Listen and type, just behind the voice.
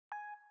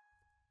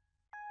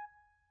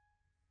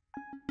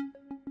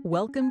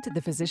Welcome to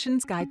the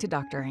Physician's Guide to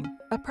Doctoring,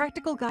 a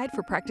practical guide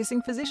for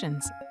practicing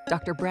physicians.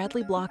 Dr.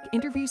 Bradley Block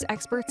interviews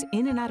experts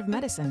in and out of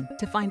medicine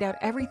to find out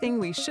everything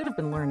we should have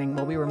been learning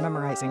while we were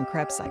memorizing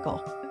Krebs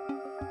cycle.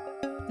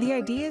 The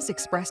ideas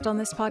expressed on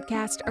this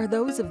podcast are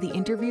those of the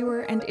interviewer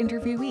and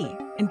interviewee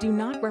and do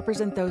not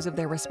represent those of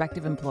their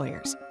respective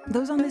employers.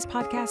 Those on this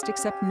podcast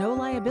accept no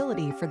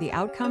liability for the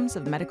outcomes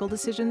of medical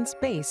decisions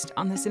based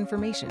on this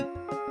information.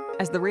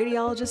 As the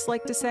radiologists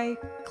like to say,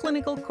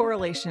 clinical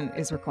correlation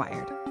is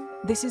required.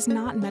 This is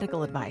not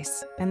medical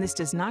advice, and this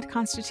does not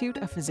constitute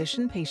a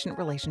physician-patient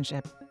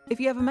relationship. If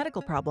you have a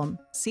medical problem,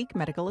 seek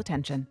medical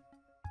attention.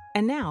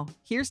 And now,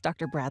 here's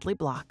Dr. Bradley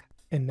Block.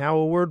 And now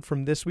a word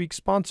from this week's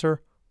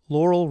sponsor,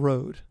 Laurel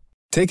Road.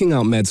 Taking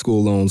out med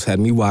school loans had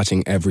me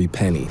watching every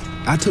penny.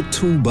 I took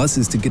 2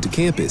 buses to get to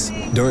campus.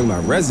 During my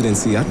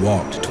residency, I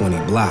walked 20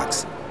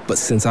 blocks. But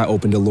since I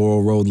opened a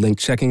Laurel Road linked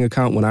checking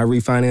account when I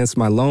refinanced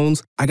my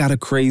loans, I got a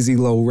crazy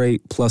low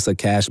rate plus a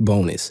cash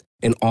bonus.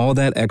 And all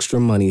that extra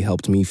money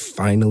helped me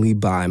finally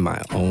buy my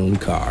own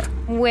car.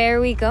 Where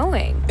are we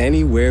going?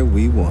 Anywhere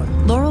we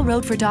want. Laurel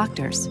Road for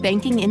Doctors.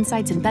 Banking,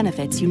 insights, and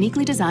benefits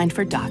uniquely designed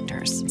for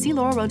doctors. See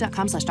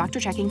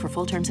laurelroad.com/doctorchecking for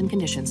full terms and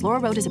conditions.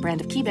 Laurel Road is a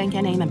brand of KeyBank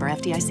N.A. member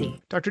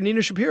FDIC. Dr.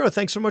 Nina Shapiro,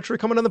 thanks so much for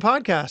coming on the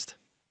podcast.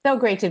 So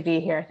great to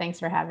be here.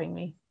 Thanks for having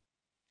me.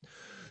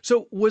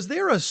 So was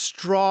there a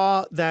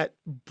straw that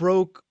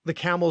broke the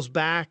camel's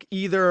back,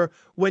 either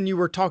when you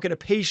were talking to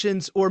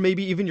patients or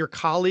maybe even your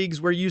colleagues,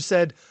 where you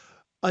said,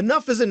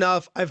 enough is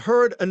enough. I've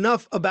heard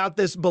enough about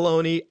this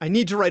baloney. I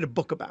need to write a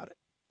book about it.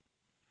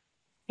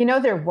 You know,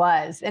 there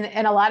was,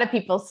 and a lot of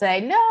people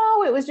say,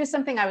 no, it was just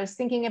something I was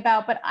thinking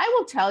about. But I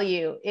will tell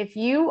you, if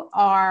you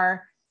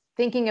are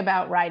thinking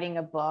about writing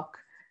a book,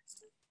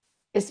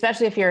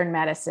 especially if you're in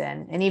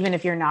medicine, and even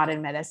if you're not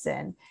in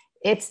medicine,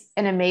 it's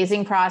an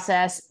amazing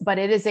process, but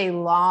it is a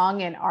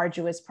long and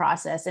arduous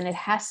process. And it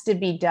has to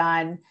be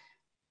done,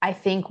 I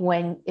think,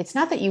 when it's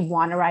not that you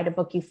want to write a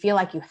book, you feel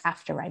like you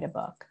have to write a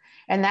book.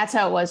 And that's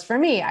how it was for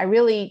me. I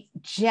really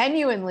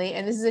genuinely,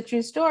 and this is a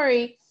true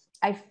story,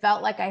 I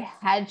felt like I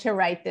had to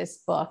write this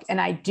book. And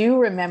I do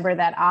remember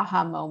that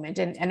aha moment.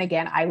 And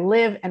again, I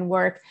live and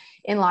work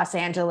in Los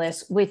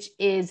Angeles, which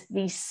is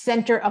the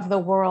center of the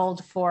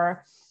world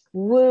for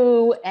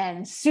woo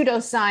and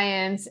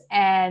pseudoscience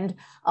and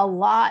a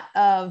lot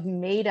of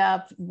made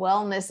up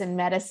wellness and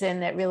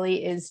medicine that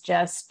really is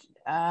just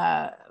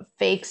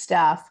fake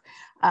stuff.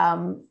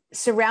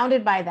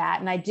 Surrounded by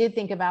that. And I did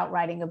think about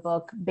writing a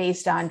book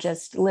based on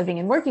just living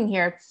and working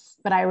here.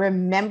 But I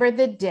remember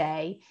the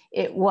day,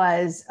 it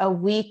was a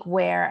week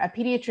where a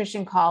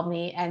pediatrician called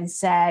me and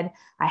said,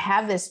 I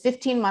have this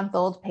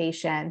 15-month-old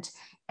patient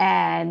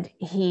and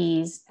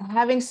he's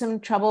having some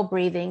trouble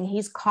breathing.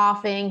 He's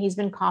coughing. He's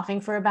been coughing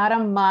for about a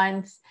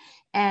month.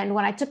 And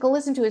when I took a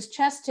listen to his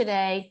chest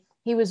today,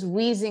 he was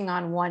wheezing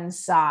on one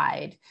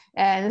side.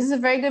 And this is a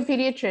very good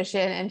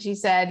pediatrician. And she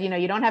said, you know,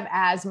 you don't have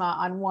asthma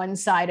on one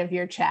side of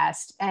your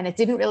chest. And it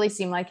didn't really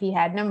seem like he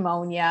had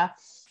pneumonia.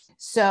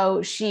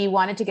 So she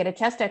wanted to get a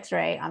chest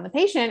x-ray on the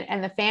patient.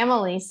 And the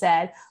family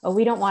said, oh,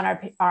 we don't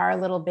want our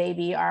little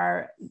baby,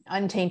 our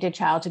untainted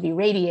child, to be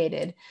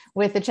radiated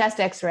with the chest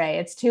x-ray.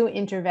 It's too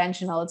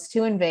interventional. It's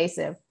too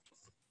invasive.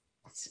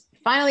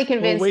 Finally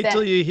convinced. Well, wait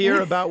till you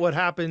hear about what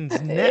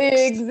happens next.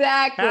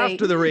 Exactly.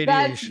 After the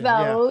radiation.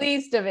 That's the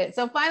least of it.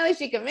 So finally,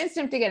 she convinced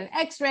him to get an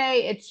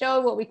x-ray. It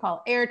showed what we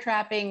call air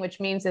trapping, which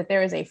means that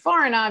there is a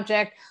foreign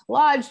object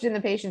lodged in the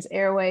patient's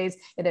airways.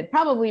 It had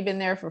probably been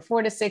there for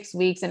 4 to 6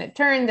 weeks. And it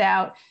turned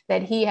out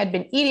that he had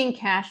been eating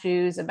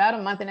cashews about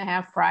a month and a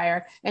half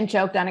prior and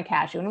choked on a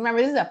cashew. And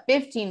remember, this is a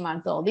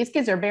 15-month-old. These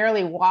kids are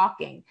barely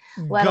walking,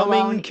 let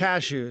alone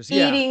cashews.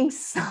 Eating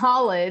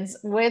solids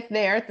with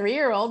their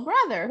 3-year-old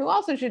brother, who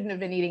also shouldn't have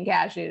been eating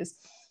cashews.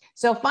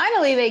 So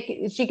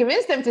finally, she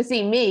convinced them to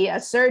see me, a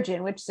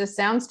surgeon, which just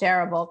sounds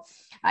terrible.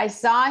 I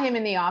saw him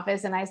in the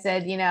office and I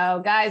said, you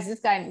know, guys,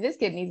 this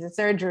kid needs a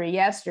surgery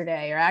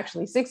yesterday, or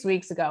actually 6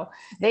 weeks ago.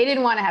 They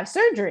didn't want to have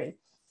surgery.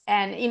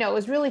 And, you know, it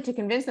was really to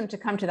convince them to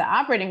come to the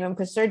operating room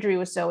because surgery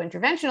was so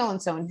interventional and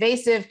so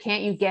invasive.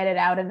 Can't you get it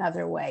out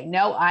another way?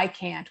 No, I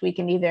can't. We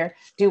can either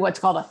do what's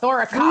called a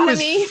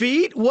thoracotomy.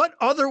 Feet? What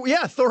other?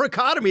 Yeah,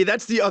 thoracotomy.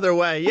 That's the other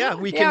way. Yeah,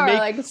 we can make.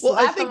 Like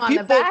slap them on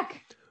the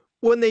back.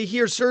 When they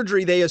hear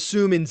surgery, they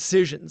assume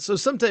incisions. So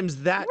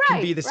sometimes that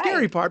can be the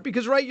scary part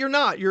because, you're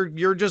not.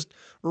 You're just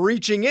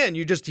reaching in.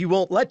 He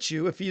won't let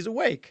you if he's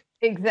awake.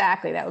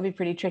 Exactly. That would be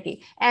pretty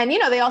tricky. And, you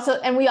know, we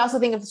also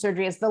think of the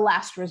surgery as the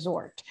last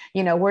resort.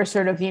 You know, we're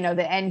sort of, you know,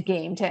 the end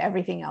game to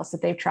everything else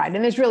that they've tried.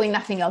 And there's really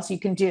nothing else you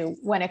can do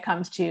when it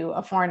comes to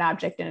a foreign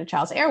object in a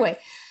child's airway.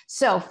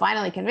 So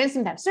finally convinced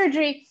him to have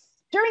surgery.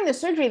 During the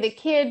surgery, the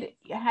kid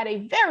had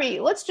a very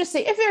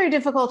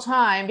difficult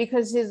time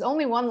because his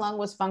only one lung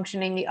was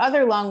functioning. The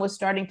other lung was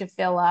starting to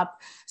fill up.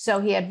 So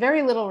he had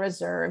very little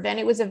reserve. And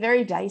it was a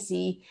very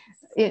dicey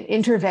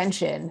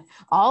intervention.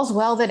 All's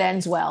well that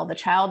ends well. The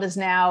child is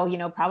now, you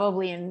know,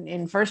 probably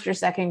in first or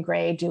second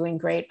grade, doing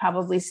great,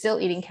 probably still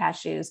eating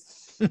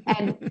cashews.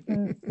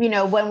 And,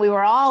 when we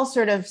were all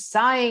sort of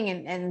sighing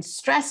and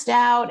stressed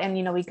out, and,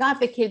 we got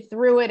the kid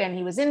through it, and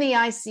he was in the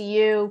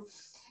ICU,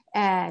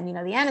 and,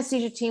 the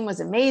anesthesia team was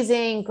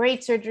amazing,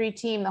 great surgery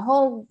team, the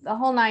whole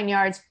 9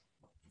 yards.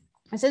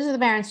 I said to the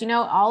parents,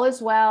 all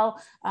is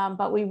well,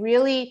 but we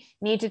really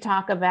need to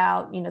talk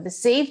about, the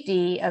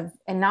safety of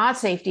and not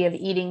safety of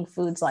eating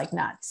foods like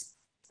nuts.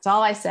 That's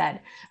all I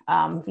said.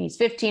 He's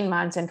 15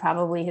 months and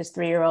probably his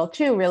 3-year-old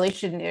too really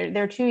shouldn't,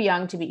 they're too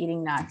young to be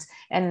eating nuts.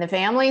 And the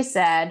family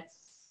said,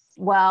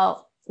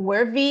 well,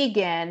 we're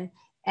vegan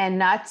and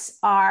nuts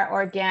are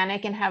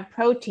organic and have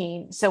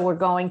protein. So we're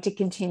going to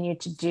continue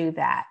to do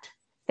that.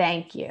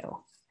 Thank you.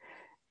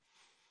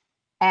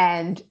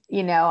 And,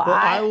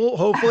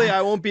 hopefully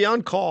I won't be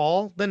on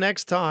call the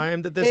next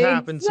time that this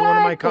happens. So one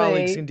of my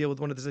colleagues can deal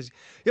with one of these.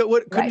 Yeah.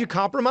 Couldn't you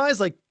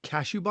compromise like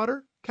cashew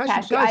butter?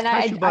 Cashew butter.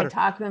 I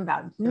talked to them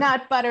about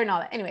nut butter and all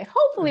that. Anyway,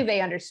 hopefully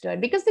they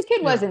understood because the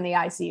kid was in the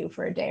ICU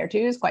for a day or two.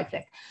 He was quite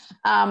sick.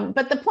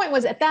 But the point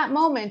was at that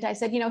moment, I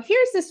said,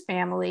 here's this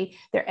family.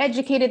 They're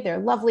educated. They're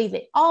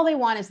lovely. All they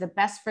want is the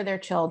best for their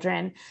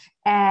children.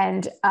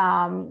 And,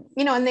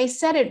 and they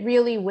said it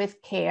really with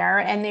care,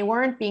 and they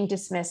weren't being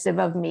dismissive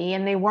of me,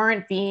 and they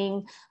weren't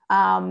being,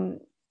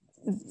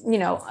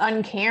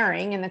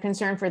 uncaring in the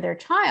concern for their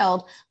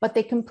child, but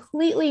they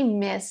completely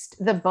missed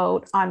the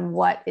boat on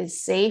what is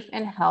safe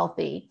and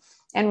healthy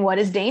and what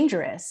is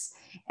dangerous.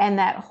 And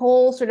that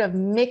whole sort of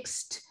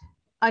mixed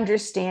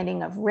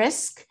understanding of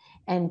risk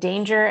and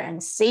danger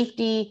and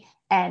safety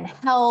and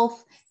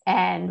health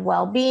and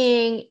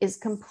well-being is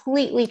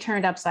completely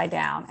turned upside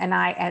down. And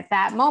at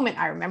that moment,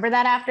 I remember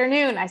that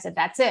afternoon, I said,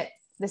 that's it.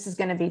 This is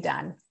going to be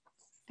done.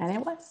 And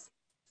it was.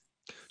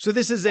 So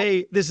this is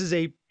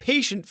a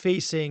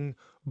patient-facing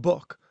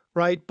book,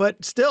 right?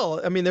 But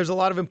still, I mean, there's a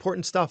lot of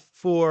important stuff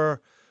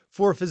for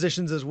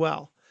physicians as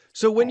well.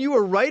 So when you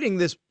were writing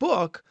this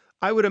book,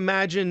 I would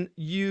imagine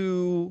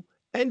you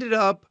ended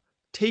up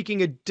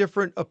taking a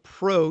different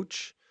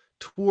approach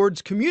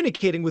towards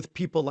communicating with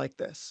people like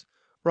this,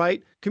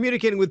 right?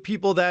 Communicating with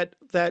people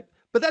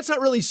but that's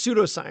not really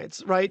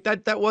pseudoscience, right?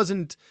 That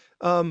wasn't,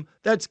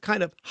 that's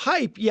kind of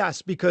hype.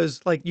 Yes. Because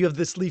like you have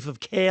this leaf of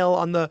kale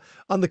on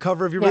the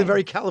cover of your really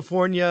very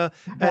California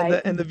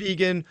and the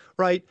vegan,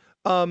 right?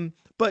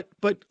 But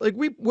like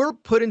we're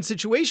put in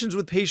situations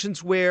with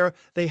patients where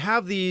they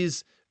have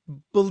these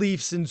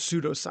beliefs in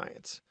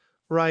pseudoscience,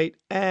 right?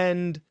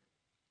 And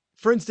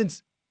for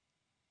instance,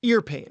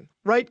 ear pain,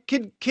 right?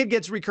 Kid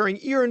gets recurring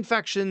ear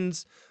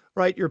infections,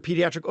 right? You're a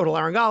pediatric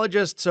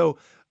otolaryngologist. So,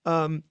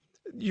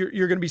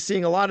 you're going to be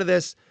seeing a lot of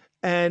this,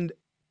 and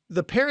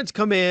the parents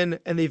come in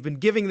and they've been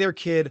giving their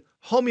kid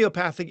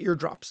homeopathic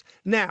eardrops.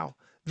 Now,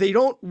 they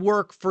don't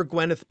work for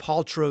Gwyneth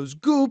Paltrow's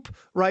Goop,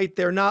 right?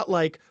 They're not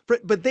like,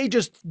 but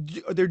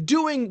they're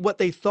doing what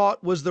they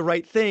thought was the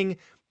right thing.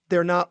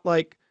 They're not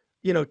like,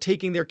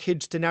 taking their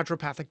kids to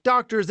naturopathic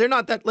doctors. They're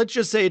not that, let's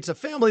just say it's a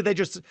family.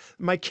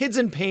 My kid's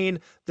in pain,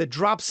 the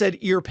drop said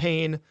ear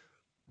pain.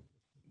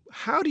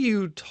 How do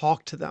you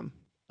talk to them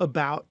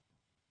about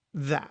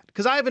that?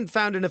 Because I haven't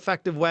found an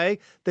effective way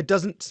that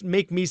doesn't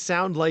make me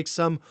sound like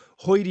some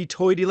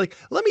hoity-toity, like,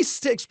 let me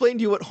explain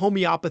to you what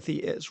homeopathy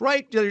is,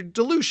 right? There's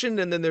dilution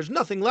and then there's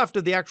nothing left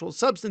of the actual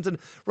substance, and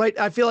right,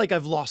 I feel like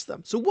I've lost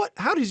them. So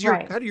how do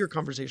your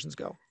conversations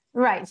go?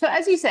 Right. So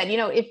as you said,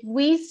 if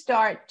we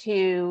start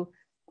to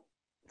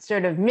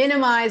sort of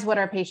minimize what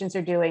our patients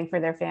are doing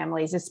for their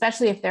families,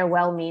 especially if they're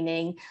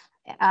well-meaning,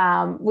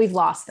 we've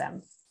lost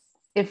them.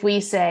 If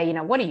we say,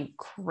 what are you,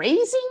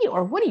 crazy?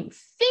 Or what are you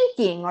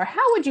thinking? Or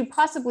how would you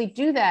possibly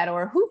do that?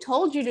 Or who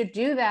told you to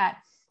do that?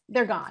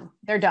 They're gone.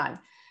 They're done.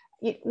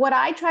 What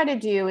I try to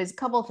do is a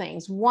couple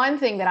things. One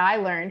thing that I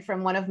learned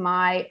from one of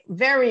my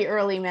very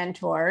early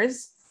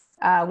mentors,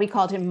 we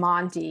called him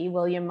Monty,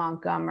 William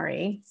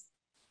Montgomery.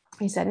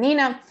 He said,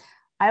 Nina,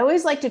 I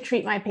always like to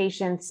treat my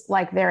patients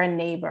like they're a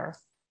neighbor.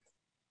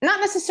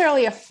 Not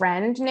necessarily a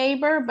friend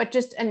neighbor, but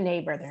just a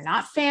neighbor. They're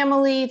not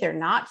family. They're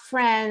not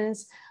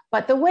friends.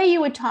 But the way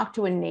you would talk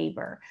to a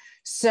neighbor.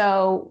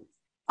 So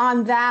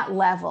on that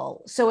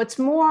level, so it's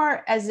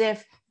more as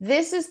if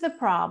this is the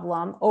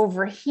problem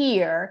over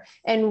here,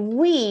 and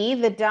we,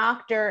 the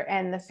doctor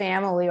and the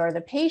family or the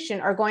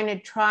patient, are going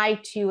to try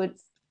to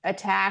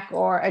attack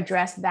or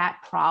address that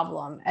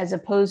problem, as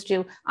opposed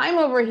to I'm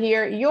over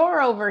here,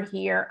 you're over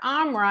here,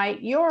 I'm right,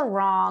 you're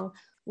wrong,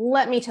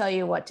 let me tell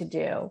you what to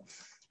do.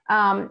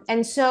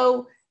 And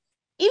so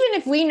even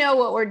if we know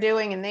what we're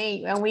doing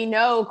and we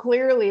know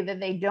clearly that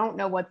they don't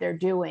know what they're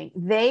doing,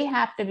 they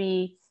have to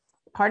be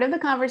part of the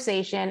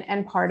conversation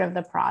and part of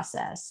the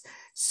process.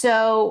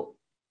 So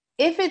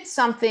if it's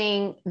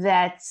something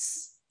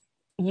that's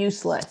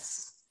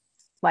useless,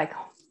 like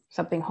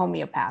something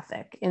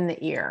homeopathic in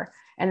the ear,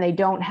 and they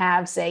don't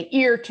have, say,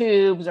 ear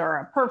tubes or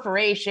a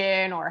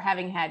perforation or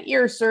having had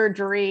ear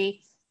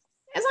surgery,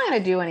 it's not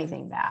going to do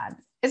anything bad.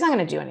 It's not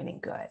going to do anything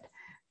good,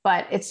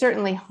 but it's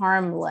certainly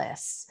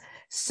harmless.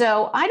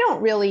 So I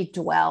don't really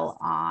dwell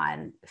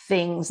on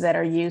things that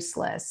are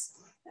useless.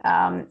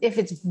 If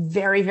it's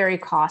very, very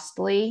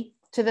costly,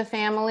 to the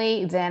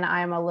family, then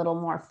I'm a little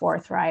more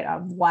forthright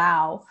of,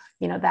 wow,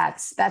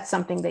 that's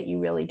something that you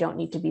really don't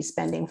need to be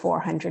spending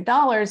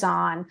 $400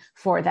 on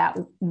for that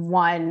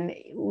one,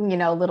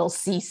 little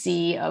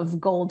cc of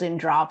golden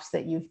drops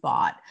that you've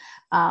bought.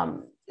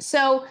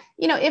 So,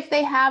 if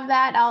they have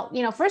that,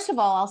 I'll, first of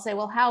all, I'll say,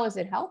 well, how is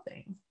it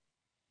helping?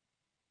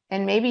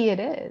 And maybe it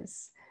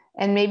is.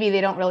 And maybe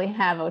they don't really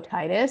have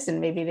otitis, and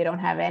maybe they don't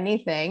have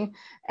anything.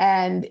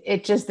 And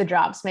the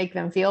drops make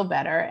them feel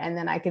better. And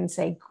then I can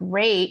say,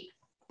 great,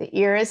 the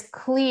ear is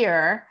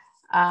clear.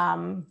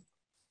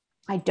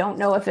 I don't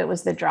know if it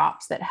was the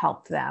drops that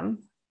helped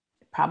them.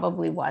 It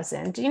probably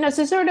wasn't, so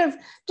to sort of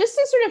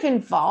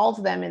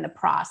involve them in the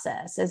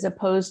process, as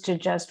opposed to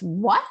just,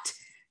 what?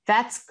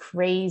 That's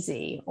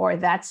crazy, or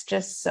that's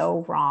just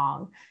so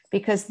wrong,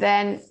 because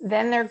then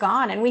they're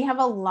gone. And we have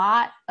a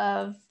lot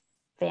of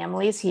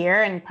families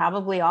here and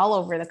probably all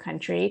over the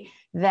country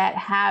that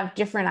have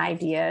different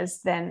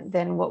ideas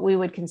than what we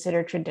would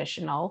consider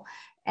traditional.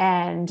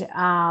 And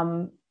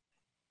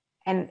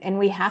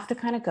we have to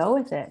kind of go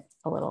with it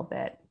a little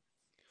bit.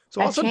 So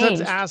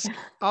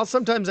I'll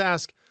sometimes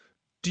ask,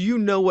 do you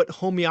know what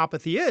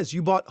homeopathy is?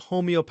 You bought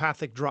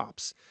homeopathic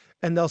drops.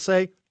 And they'll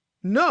say,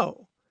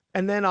 no.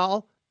 And then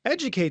I'll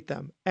educate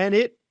them. And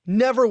it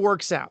never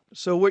works out.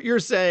 So what you're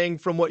saying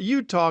from what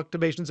you talk to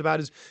patients about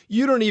is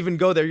you don't even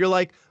go there. You're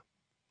like,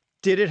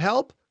 did it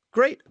help?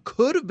 Great.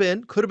 Could have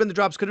been the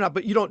drops, could have not,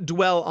 but you don't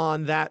dwell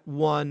on that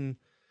one.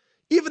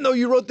 Even though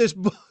you wrote this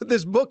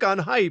book on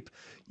hype,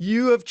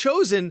 you have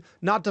chosen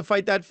not to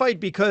fight that fight,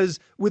 because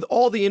with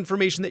all the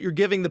information that you're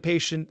giving the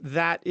patient,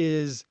 that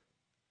is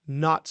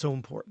not so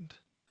important.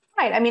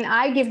 Right. I mean,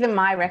 I give them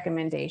my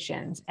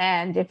recommendations.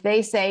 And if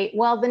they say,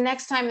 well, the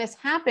next time this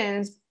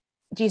happens,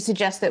 do you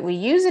suggest that we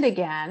use it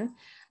again?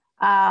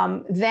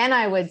 Then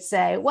I would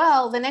say,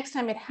 well, the next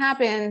time it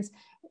happens,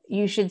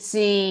 you should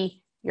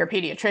see your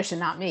pediatrician,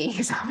 not me,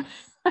 because I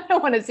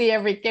don't want to see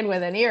every kid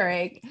with an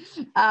earache,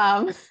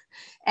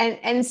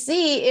 and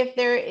see if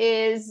there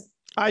is.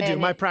 I do.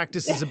 My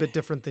practice is a bit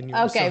different than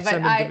yours. Okay, so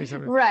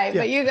right.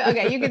 Yeah.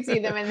 But you can see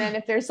them. And then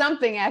if there's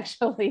something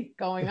actually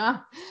going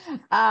on,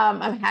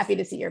 I'm happy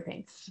to see your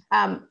pain.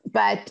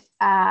 But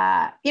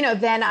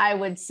then I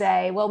would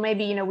say, well,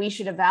 maybe, we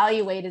should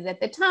evaluate it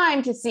at the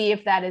time to see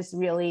if that is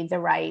really the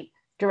right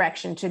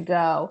direction to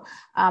go.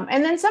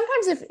 And then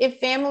sometimes if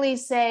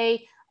families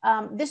say,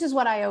 this is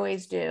what I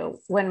always do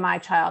when my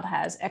child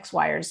has X,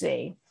 Y, or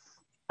Z.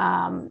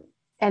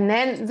 And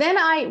then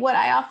what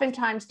I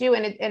oftentimes do,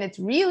 and it's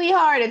really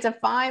hard, it's a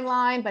fine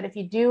line, but if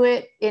you do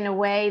it in a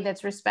way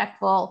that's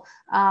respectful,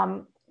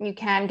 you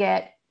can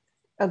get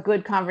a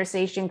good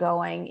conversation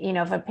going.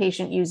 If a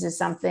patient uses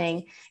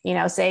something,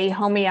 say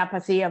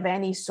homeopathy of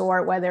any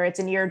sort, whether it's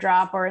an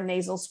eardrop or a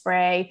nasal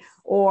spray,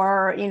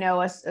 or,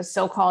 a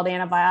so-called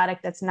antibiotic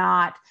that's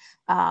not,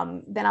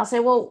 then I'll say,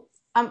 well,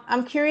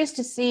 I'm curious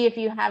to see if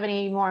you have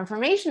any more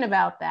information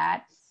about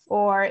that,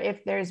 or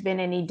if there's been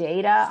any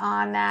data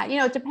on that,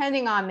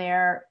 depending on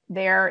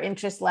their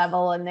interest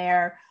level and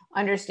their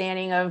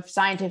understanding of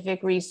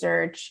scientific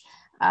research,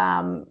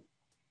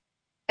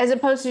 as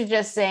opposed to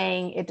just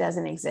saying it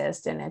doesn't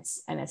exist and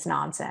it's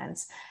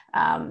nonsense.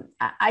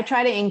 I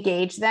try to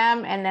engage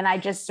them, and then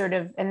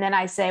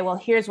I say, well,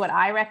 here's what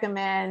I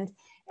recommend,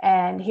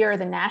 and here are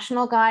the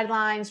national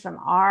guidelines from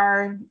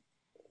our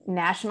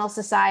national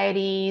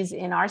societies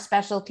in our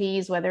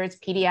specialties, whether it's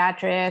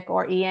pediatric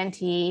or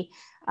ENT.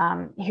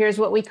 Here's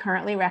what we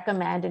currently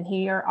recommend, and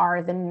here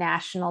are the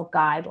national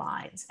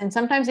guidelines. And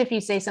sometimes if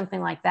you say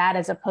something like that,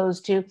 as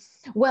opposed to,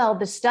 well,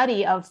 the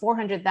study of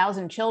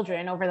 400,000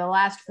 children over the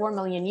last 4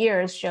 million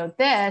years showed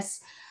this,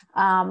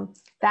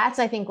 that's,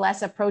 I think,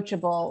 less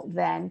approachable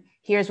than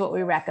here's what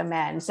we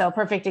recommend. So a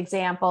perfect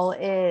example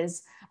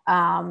is,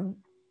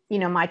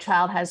 my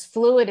child has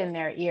fluid in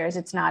their ears.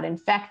 It's not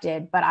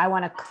infected, but I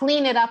want to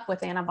clean it up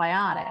with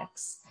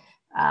antibiotics,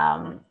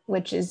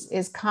 which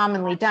is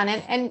commonly done.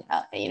 And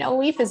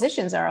we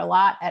physicians are a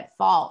lot at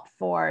fault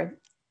for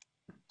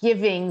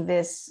giving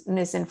this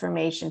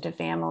misinformation to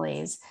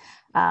families.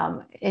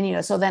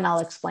 So then I'll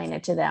explain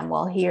it to them.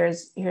 Well,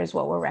 here's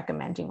what we're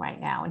recommending right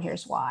now, and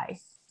here's why.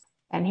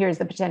 And here's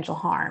the potential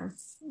harm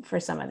for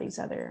some of these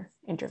other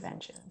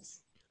interventions.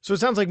 So it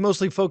sounds like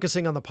mostly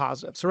focusing on the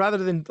positive. So rather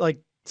than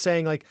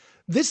saying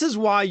this is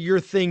why your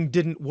thing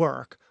didn't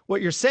work,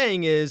 what you're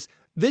saying is,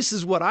 this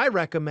is what I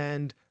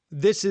recommend.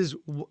 This is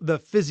the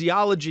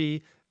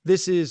physiology.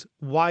 This is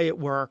why it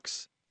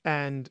works.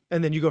 And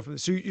then you go from there.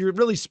 So you're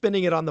really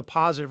spinning it on the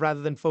positive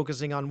rather than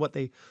focusing on what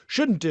they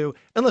shouldn't do,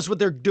 unless what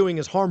they're doing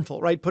is harmful,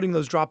 right? Putting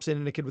those drops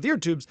in a kid with ear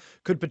tubes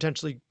could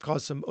potentially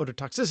cause some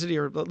ototoxicity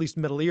or at least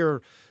middle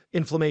ear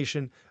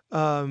inflammation.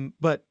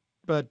 But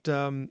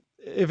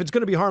if it's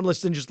going to be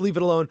harmless, then just leave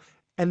it alone,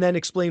 and then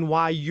explain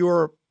why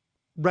your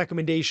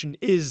recommendation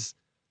is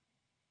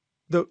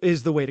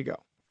the way to go.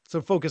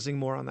 So focusing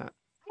more on that.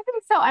 I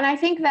think so. And I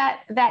think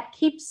that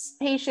keeps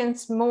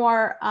patients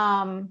more,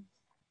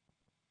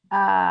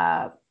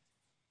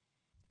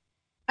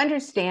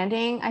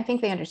 understanding. I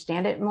think they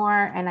understand it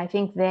more. And I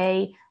think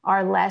they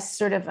are less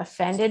sort of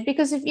offended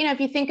because if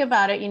you think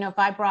about it, if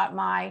I brought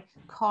my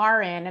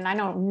car in and I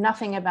know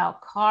nothing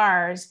about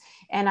cars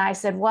and I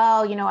said,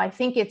 well, I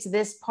think it's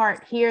this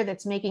part here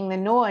that's making the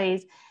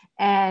noise.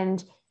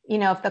 And,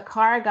 if the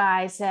car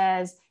guy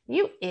says,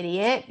 you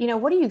idiot,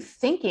 what are you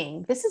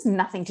thinking? This has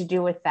nothing to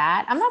do with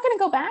that. I'm not going to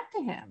go back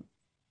to him.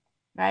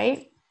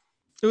 Right.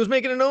 It was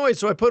making a noise,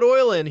 so I put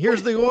oil in.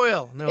 Here's the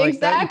oil. And they're like,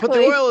 that, you put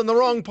the oil in the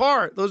wrong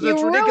part. That's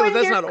ridiculous.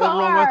 That's not oil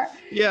wrong one.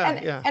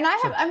 Yeah. And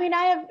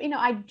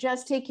I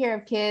just take care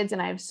of kids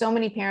and I have so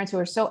many parents who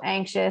are so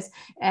anxious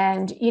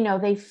and,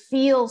 they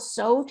feel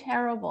so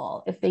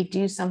terrible if they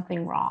do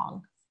something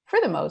wrong for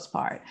the most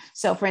part.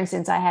 So for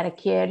instance, I had a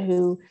kid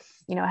who,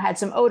 had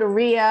some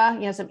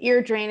otorrhea, some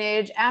ear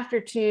drainage, after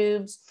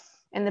tubes.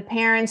 And the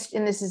parents,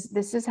 and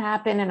this has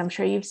happened, and I'm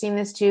sure you've seen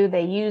this too,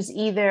 they use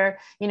either,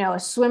 a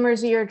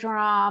swimmer's ear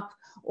drop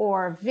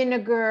or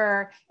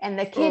vinegar, and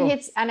the kid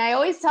hits, and I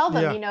always tell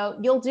them,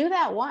 you'll do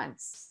that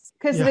once.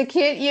 Because the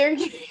kid, your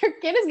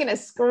kid is going to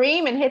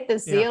scream and hit the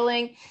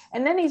ceiling. Yeah.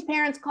 And then these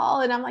parents call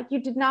and I'm like, you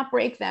did not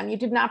break them. You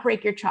did not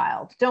break your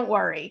child. Don't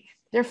worry.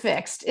 They're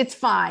fixed. It's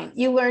fine.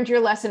 You learned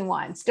your lesson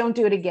once. Don't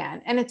do it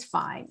again. And it's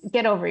fine.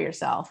 Get over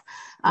yourself.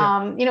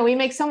 Yeah. We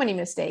make so many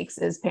mistakes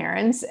as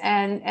parents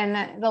and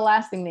the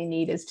last thing they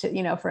need is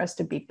to, for us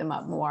to beat them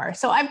up more.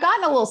 So I've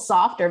gotten a little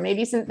softer,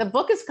 maybe since the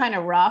book is kind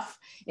of rough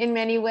in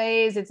many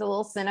ways. It's a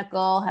little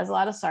cynical, has a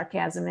lot of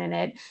sarcasm in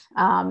it.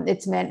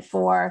 It's meant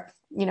for,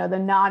 the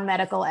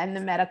non-medical and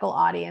the medical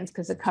audience,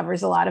 because it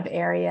covers a lot of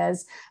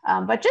areas.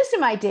 But just in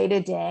my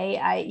day-to-day,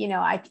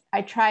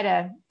 I try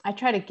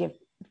to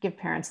give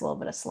parents a little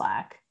bit of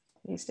slack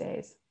these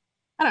days.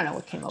 I don't know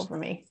what came over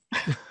me.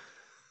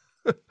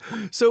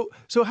 So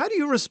how do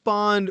you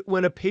respond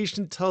when a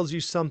patient tells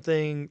you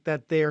something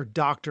that their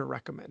doctor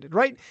recommended,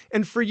 right?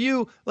 And for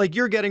you, like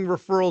you're getting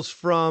referrals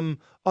from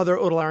other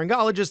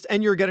otolaryngologists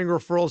and you're getting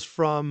referrals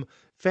from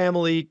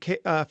family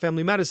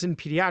medicine,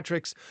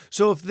 pediatrics.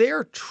 So if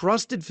their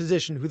trusted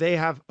physician who they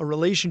have a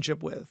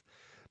relationship with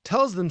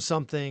tells them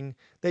something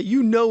that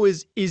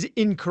is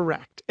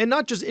incorrect, and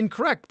not just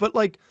incorrect, but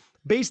like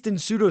based in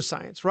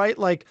pseudoscience, right?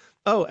 Like,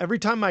 oh, every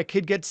time my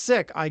kid gets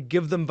sick, I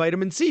give them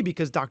vitamin C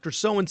because Dr.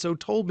 So-and-so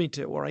told me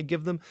to, or I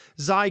give them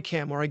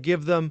Zicam, or I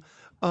give them,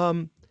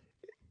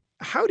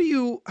 how do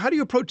you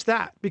approach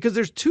that? Because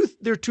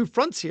there are two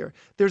fronts here.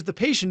 There's the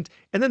patient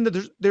and then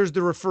there's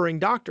the referring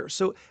doctor.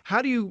 So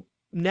how do you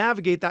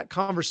navigate that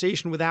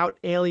conversation without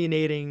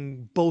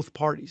alienating both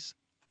parties?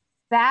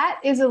 That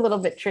is a little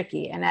bit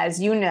tricky. And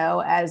as you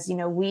know,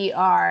 we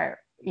are,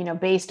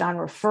 based on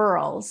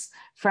referrals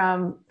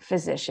from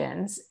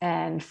physicians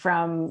and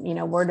from,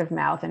 word of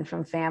mouth and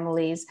from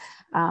families.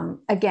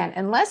 Again,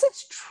 unless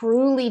it's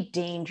truly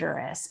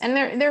dangerous, and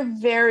there are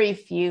very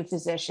few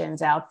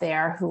physicians out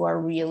there who are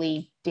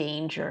really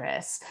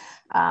dangerous.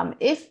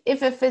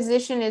 If a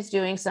physician is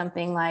doing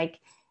something like,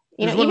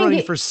 there's one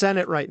running for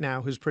Senate right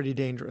now who's pretty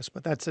dangerous,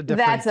 but that's a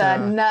different.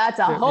 That's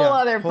a whole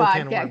other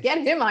podcast. Get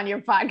him on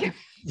your podcast.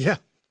 Yeah.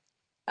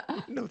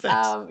 No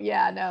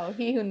thanks.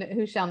 He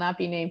who shall not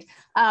be named.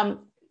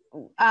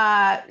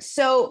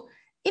 So,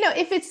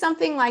 if it's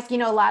something like, a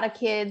lot of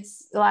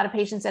kids, a lot of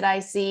patients that I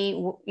see,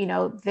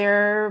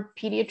 their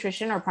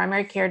pediatrician or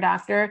primary care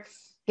doctor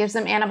gives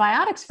them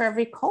antibiotics for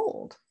every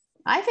cold.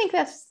 I think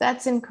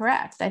that's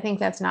incorrect. I think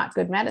that's not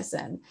good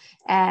medicine.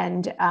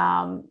 And,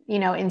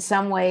 in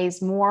some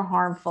ways more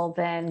harmful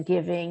than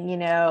giving,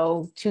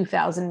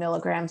 2000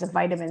 milligrams of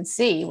vitamin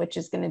C, which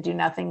is going to do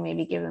nothing,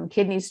 maybe give them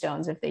kidney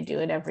stones if they do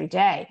it every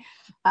day.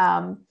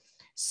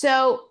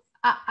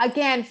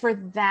 Again, for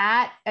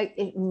that,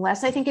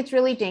 unless I think it's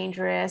really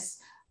dangerous,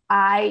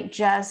 I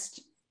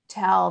just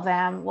tell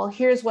them, well,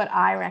 here's what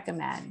I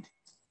recommend.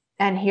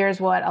 And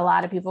here's what a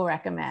lot of people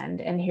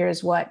recommend. And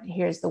here's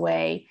the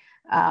way,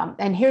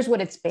 and here's what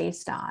it's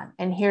based on,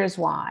 and here's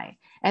why.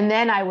 And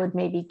then I would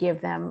maybe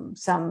give them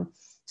some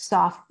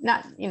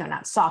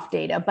not soft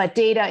data, but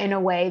data in a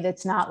way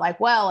that's not like,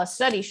 well, a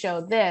study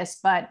showed this,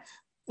 but,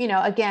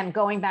 again,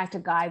 going back to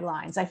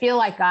guidelines. I feel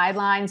like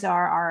guidelines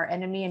are our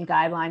enemy and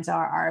guidelines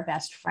are our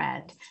best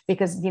friend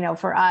because,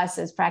 for us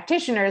as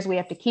practitioners, we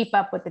have to keep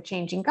up with the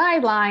changing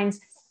guidelines,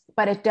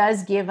 but it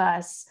does give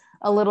us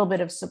a little bit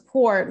of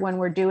support when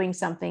we're doing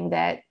something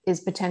that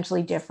is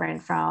potentially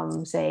different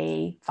from,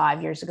 say,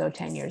 5 years ago,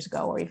 10 years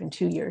ago, or even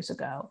 2 years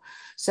ago.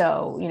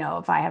 So,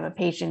 if I have a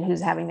patient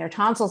who's having their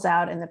tonsils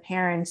out and the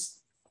parents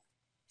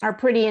are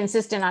pretty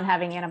insistent on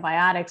having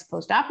antibiotics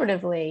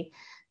postoperatively,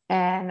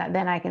 and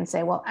then I can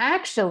say, well,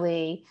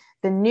 actually,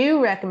 the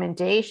new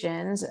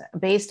recommendations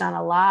based on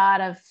a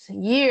lot of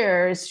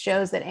years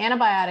shows that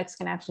antibiotics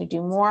can actually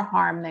do more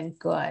harm than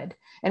good.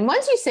 And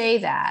once you say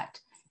that,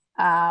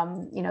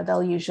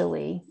 they'll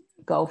usually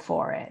go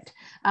for it.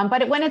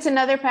 But when it's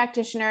another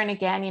practitioner, and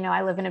again,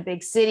 I live in a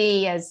big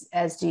city,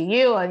 as do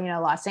you,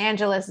 Los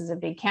Angeles is a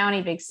big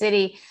county, big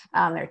city.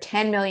 There are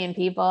 10 million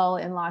people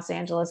in Los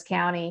Angeles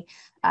County.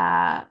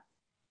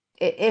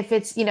 If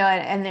it's,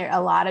 and there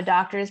a lot of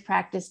doctors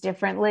practice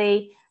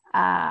differently,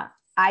 I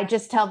I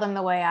just tell them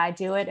the way I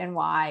do it and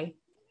why.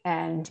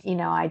 And,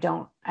 I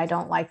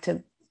don't like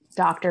to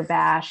doctor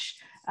bash.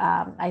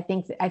 I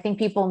think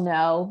people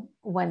know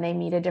when they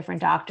meet a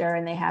different doctor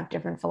and they have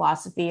different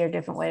philosophy or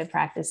different way of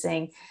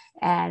practicing.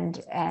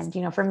 And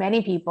for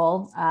many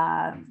people,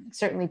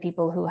 certainly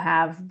people who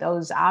have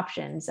those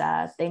options,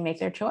 they make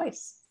their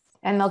choice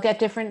and they'll get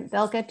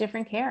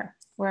different care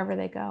wherever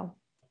they go.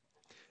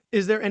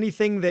 Is there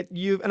anything that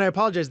and I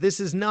apologize, this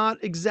is not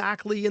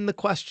exactly in the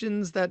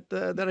questions that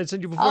I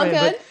sent you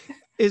beforehand, but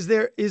is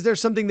there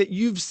something that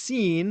you've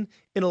seen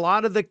in a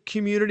lot of the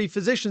community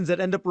physicians that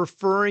end up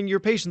referring your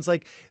patients?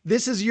 Like,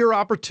 this is your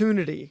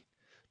opportunity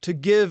to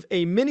give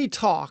a mini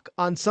talk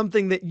on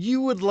something that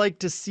you would like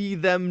to see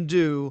them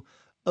do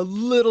a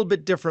little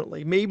bit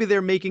differently. Maybe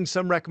they're making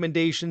some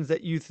recommendations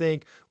that you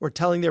think, or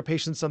telling their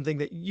patients something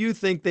that you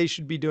think they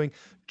should be doing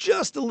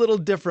just a little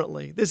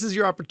differently. This is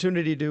your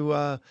opportunity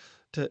to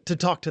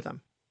talk to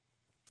them.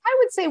 I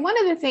would say one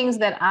of the things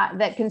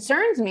that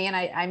concerns me, and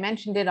I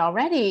mentioned it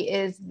already,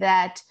 is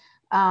that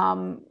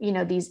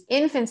these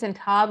infants and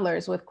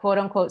toddlers with quote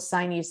unquote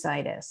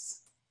sinusitis.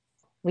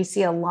 We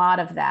see a lot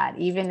of that,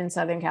 even in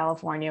Southern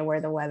California,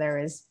 where the weather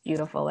is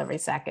beautiful every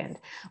second.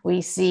 We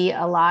see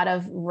a lot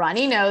of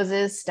runny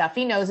noses,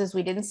 stuffy noses.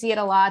 We didn't see it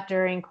a lot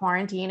during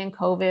quarantine and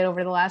COVID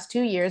over the last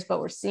 2 years, but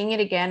we're seeing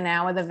it again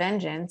now with a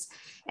vengeance.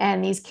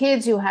 And these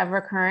kids who have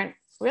recurrent,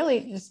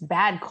 really just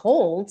bad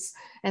colds,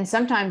 and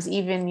sometimes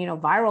even,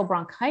 viral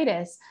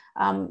bronchitis,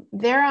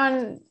 they're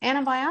on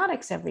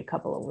antibiotics every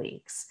couple of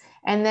weeks.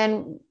 And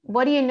then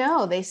what do you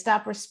know? They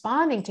stop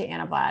responding to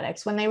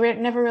antibiotics when they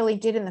never really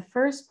did in the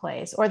first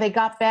place, or they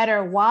got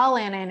better while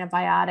on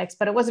antibiotics,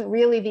 but it wasn't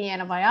really the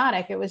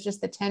antibiotic. It was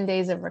just the 10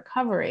 days of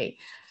recovery.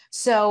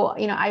 So,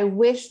 I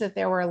wish that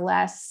there were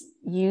less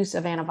use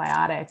of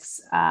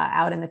antibiotics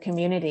out in the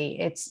community.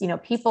 It's,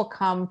 people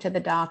come to the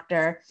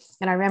doctor,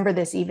 and I remember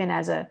this even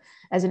as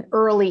an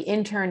early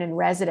intern and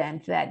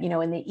resident, that,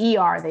 in the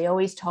ER, they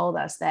always told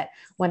us that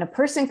when a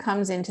person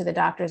comes into the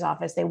doctor's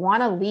office, they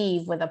want to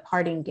leave with a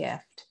parting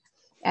gift.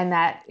 And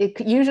that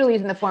it usually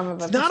is in the form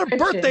of It's not a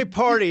birthday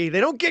party. They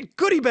don't get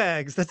goodie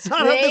bags. That's not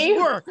how this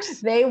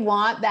works. They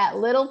want that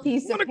little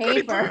piece of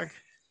paper.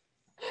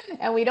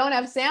 And we don't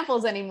have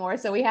samples anymore,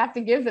 so we have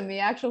to give them the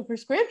actual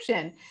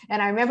prescription.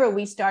 And I remember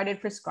we started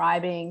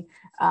prescribing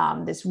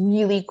this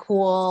really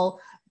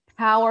cool,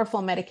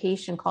 powerful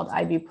medication called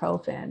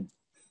ibuprofen.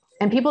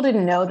 And people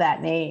didn't know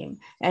that name.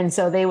 And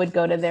so they would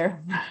go to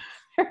their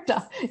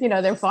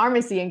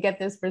pharmacy and get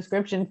this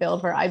prescription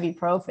filled for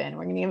ibuprofen.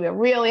 We're going to give you a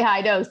really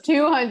high dose,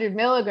 200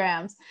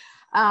 milligrams.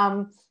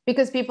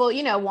 Because people,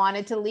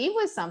 wanted to leave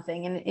with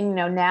something. And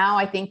now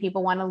I think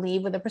people want to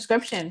leave with a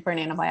prescription for an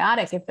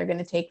antibiotic. If they're going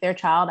to take their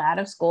child out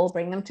of school,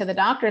 bring them to the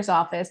doctor's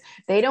office,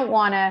 they don't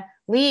want to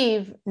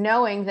leave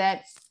knowing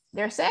that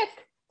they're sick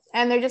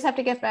and they just have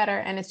to get better.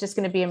 And it's just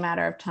going to be a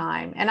matter of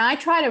time. And I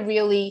try to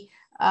really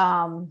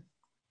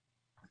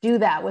do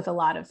that with a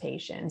lot of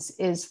patients,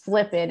 is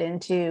flip it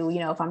into,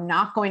 if I'm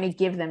not going to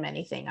give them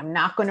anything, I'm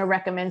not going to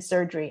recommend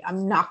surgery,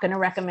 I'm not going to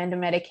recommend a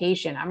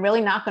medication, I'm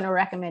really not going to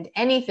recommend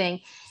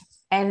anything.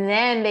 And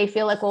then they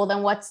feel like, well,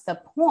 then what's the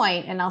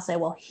point? And I'll say,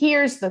 well,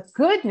 here's the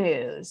good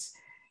news.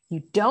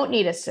 You don't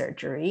need a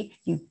surgery.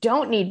 You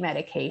don't need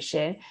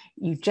medication.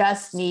 You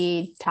just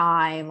need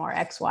time or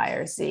X, Y,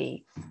 or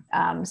Z.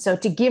 So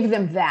to give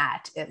them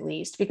that, at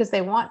least, because they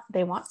want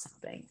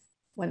something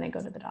when they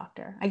go to the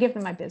doctor. I give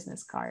them my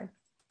business card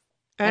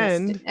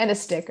and a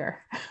sticker.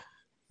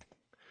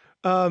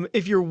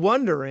 If you're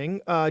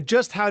wondering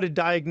just how to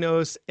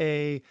diagnose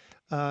a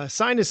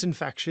sinus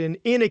infection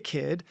in a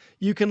kid,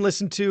 you can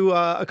listen to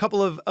a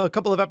couple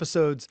of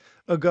episodes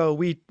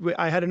ago.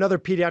 I had another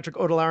pediatric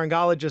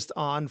otolaryngologist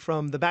on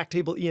from the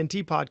Backtable ENT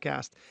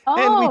podcast,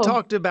 and we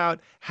talked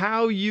about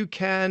how you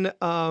can.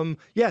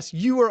 Yes,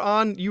 you were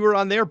on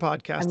their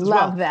podcast as well.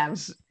 I love them.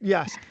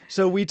 Yes,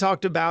 so we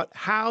talked about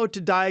how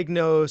to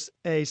diagnose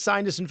a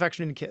sinus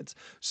infection in kids.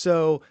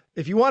 So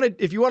if you want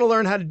to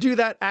learn how to do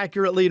that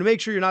accurately, to make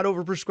sure you're not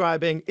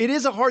overprescribing, it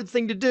is a hard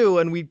thing to do,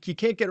 and you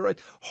can't get it right.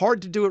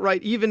 Hard to do it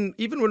right, even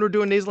when we're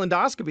doing nasal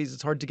endoscopies,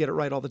 it's hard to get it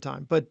right all the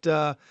time. But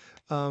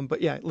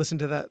yeah, listen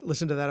to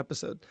that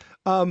episode.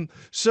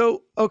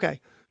 So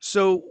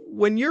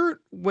when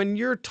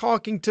you're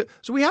talking to,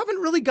 so we haven't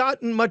really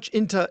gotten much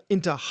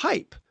into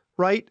hype,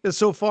 right?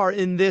 So far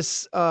in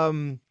this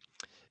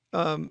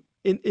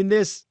in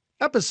this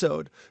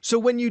episode. So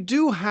when you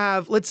do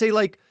have, let's say,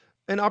 like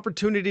an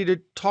opportunity to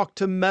talk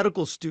to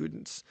medical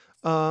students,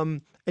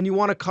 and you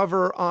want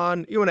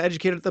to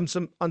educate them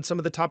on some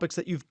of the topics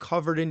that you've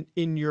covered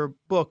in your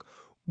book,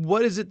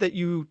 what is it that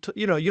you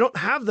don't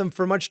have them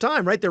for much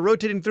time, right? They're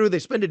rotating through, they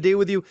spend a day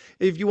with you.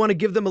 If you want to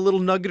give them a little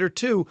nugget or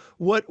two,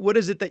 what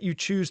is it that you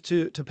choose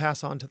to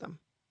pass on to them?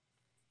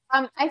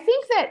 I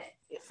think that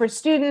for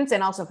students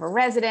and also for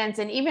residents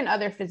and even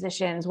other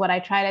physicians, what I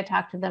try to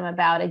talk to them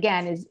about,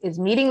 again, is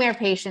meeting their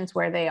patients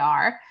where they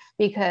are,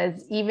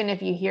 because even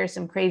if you hear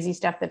some crazy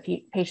stuff that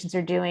patients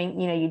are doing,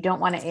 you don't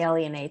want to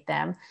alienate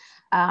them,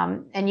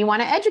 and you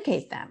want to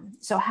educate them.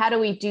 So how do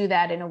we do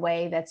that in a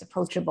way that's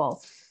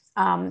approachable?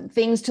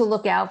 Things to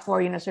look out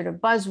for, sort of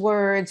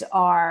buzzwords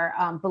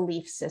are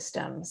belief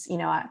systems.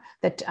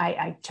 That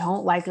I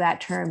don't like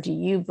that term. Do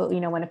you,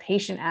 when a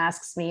patient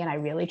asks me, and I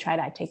really try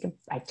to,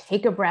 I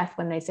take a breath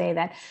when they say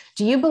that,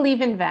 do you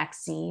believe in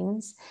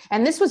vaccines?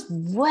 And this was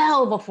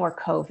well before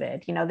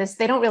COVID.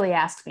 They don't really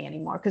ask me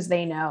anymore because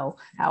they know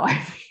how I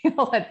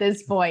feel at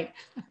this point.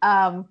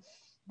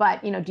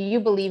 But, do you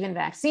believe in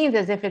vaccines,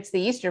 as if it's the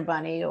Easter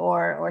Bunny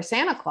or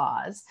Santa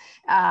Claus?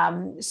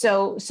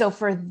 So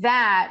for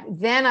that,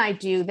 then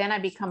I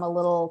become a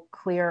little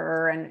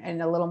clearer and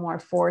a little more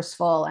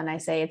forceful. And I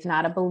say, it's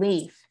not a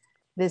belief.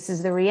 This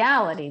is the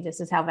reality.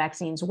 This is how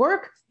vaccines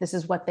work. This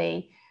is what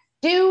they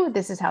do.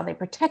 This is how they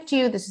protect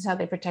you. This is how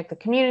they protect the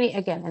community.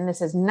 Again, and this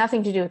has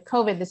nothing to do with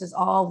COVID. This is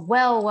all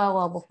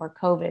well before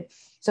COVID.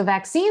 So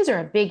vaccines are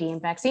a biggie,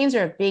 and vaccines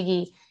are a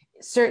biggie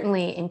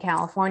certainly in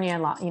California,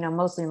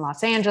 mostly in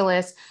Los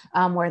Angeles,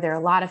 where there are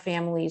a lot of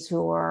families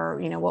who are,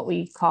 what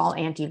we call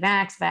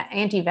anti-vax.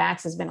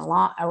 Anti-vax has been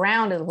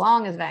around as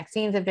long as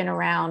vaccines have been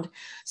around.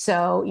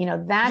 So,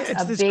 that's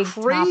a big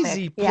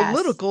crazy topic.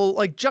 Political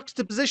like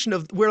juxtaposition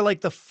of where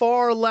like the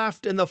far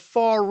left and the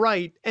far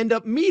right end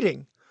up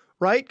meeting,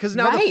 right? Because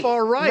now the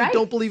far right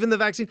don't believe in the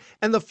vaccine,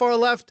 and the far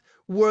left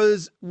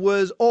was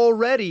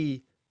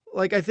already,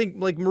 like, I think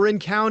like Marin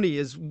County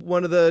is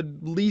one of the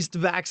least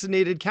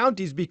vaccinated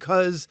counties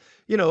because,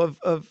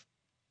 of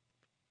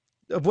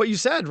what you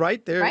said,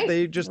 right?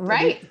 They just,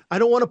 I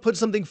don't want to put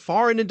something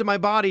foreign into my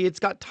body. It's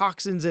got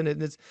toxins in it.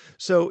 And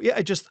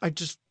I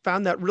just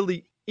found that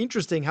really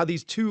interesting how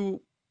these two,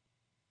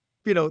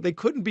 they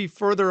couldn't be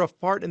further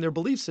apart in their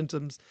belief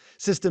systems,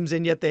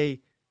 and yet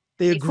they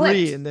agree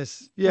flipped. In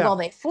this. Yeah. Well,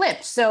 they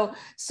flipped. So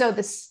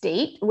the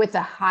state with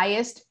the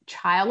highest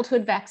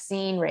childhood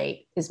vaccine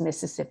rate is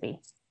Mississippi.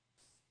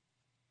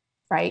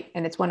 Right.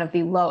 And it's one of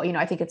the low,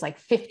 I think it's like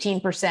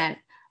 15%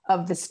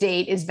 of the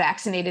state is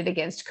vaccinated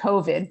against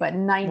COVID, but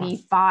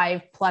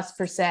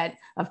 95+%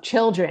 of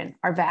children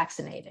are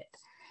vaccinated.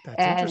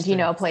 And,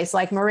 a place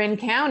like Marin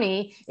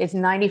County, it's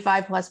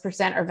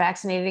 95+% are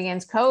vaccinated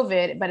against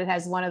COVID, but it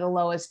has one of the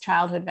lowest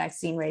childhood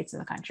vaccine rates in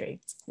the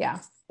country. Yeah.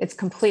 It's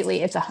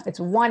completely, it's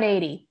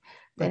 180.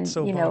 That's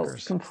so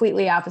bonkers.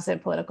 Completely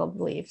opposite political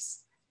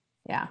beliefs.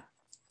 Yeah.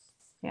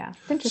 Yeah.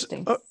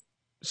 Interesting.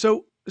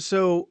 So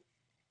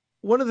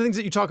one of the things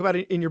that you talk about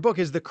in your book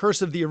is the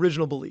curse of the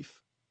original belief.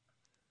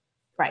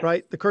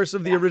 Right. The curse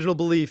of the original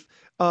belief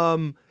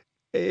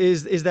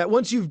is that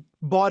once you've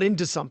bought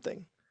into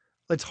something,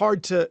 it's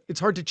hard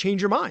to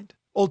change your mind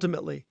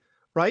ultimately.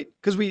 Right.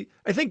 Because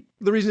I think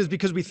the reason is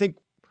because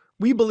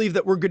we believe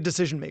that we're good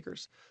decision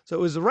makers. So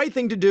it was the right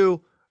thing to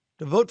do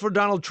to vote for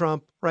Donald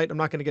Trump. Right. I'm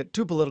not going to get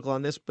too political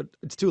on this, but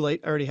it's too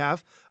late. I already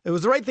have. It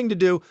was the right thing to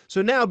do.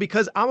 So now,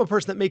 because I'm a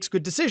person that makes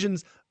good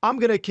decisions, I'm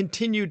going to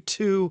continue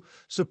to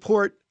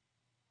support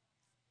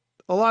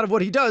a lot of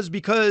what he does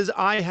because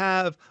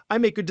I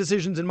make good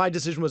decisions, and my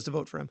decision was to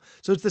vote for him.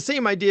 So it's the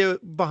same idea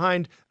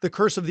behind the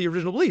curse of the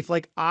original belief.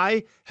 Like,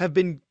 I have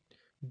been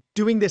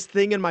doing this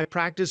thing in my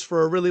practice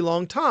for a really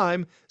long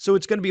time, so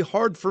it's going to be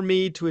hard for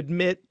me to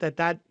admit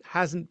that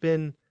hasn't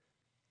been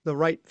the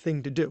right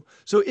thing to do.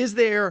 So is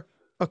there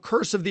a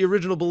curse of the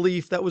original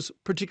belief that was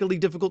particularly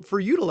difficult for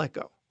you to let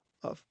go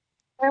of?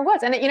 There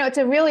was. And, it's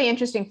a really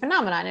interesting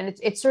phenomenon. And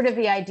it's sort of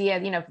the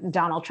idea,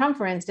 Donald Trump,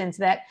 for instance,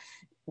 that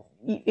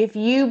if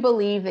you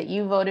believe that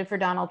you voted for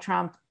Donald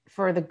Trump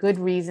for the good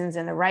reasons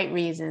and the right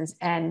reasons,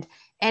 and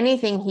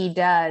anything he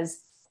does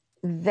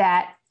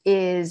that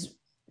is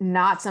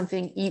not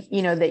something,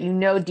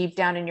 that deep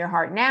down in your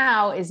heart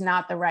now is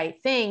not the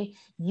right thing,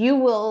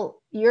 your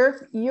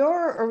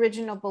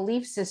original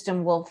belief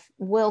system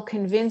will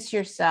convince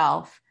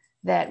yourself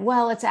that,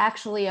 well, it's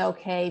actually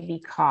okay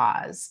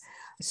because.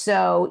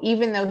 So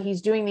even though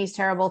he's doing these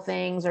terrible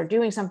things or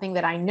doing something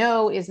that I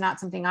know is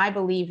not something I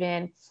believe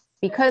in,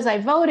 because I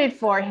voted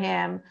for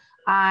him,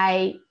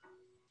 I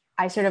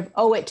sort of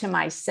owe it to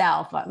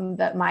myself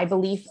that my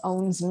belief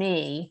owns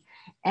me,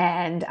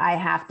 and I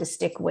have to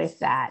stick with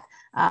that.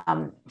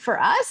 For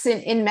us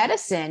in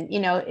medicine,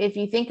 if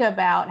you think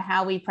about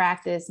how we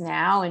practice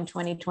now in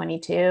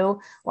 2022,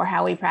 or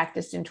how we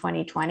practiced in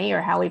 2020, or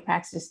how we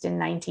practiced in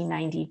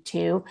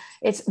 1992,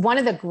 it's one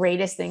of the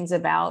greatest things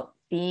about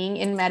being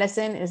in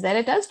medicine is that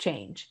it does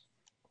change.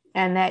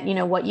 And that,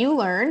 what you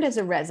learned as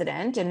a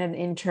resident and an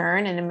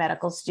intern and a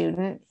medical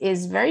student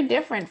is very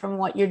different from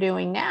what you're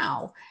doing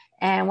now.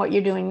 And what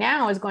you're doing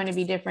now is going to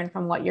be different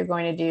from what you're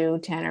going to do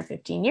 10 or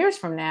 15 years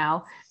from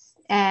now.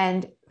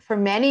 And for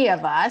many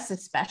of us,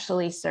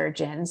 especially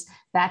surgeons,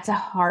 that's a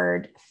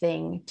hard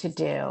thing to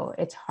do.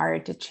 It's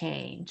hard to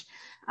change.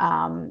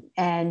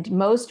 And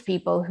most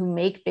people who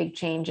make big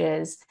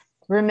changes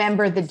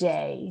remember the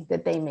day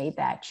that they made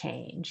that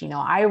change.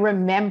 I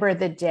remember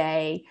the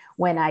day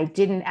when I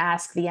didn't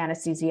ask the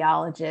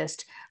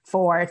anesthesiologist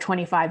for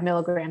 25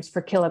 milligrams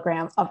per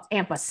kilogram of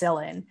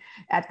ampicillin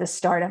at the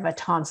start of a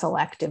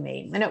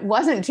tonsillectomy. And it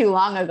wasn't too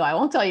long ago. I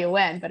won't tell you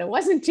when, but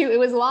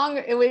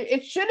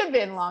it should have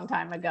been a long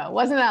time ago. It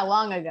wasn't that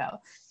long ago.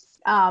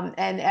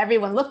 And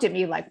everyone looked at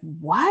me like,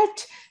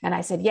 what? And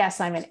I said,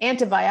 yes, I'm an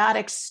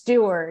antibiotic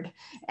steward,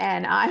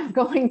 and I'm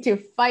going to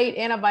fight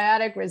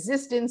antibiotic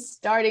resistance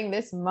starting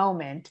this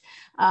moment.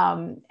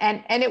 And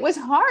it was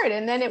hard.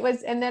 And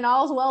then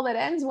all's well that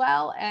ends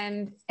well.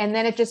 And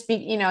then it just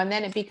and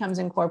then it becomes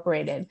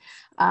incorporated.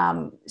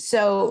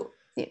 So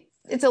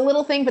it's a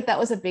little thing, but that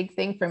was a big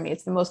thing for me.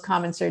 It's the most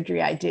common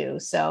surgery I do.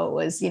 So it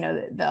was,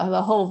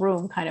 the whole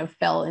room kind of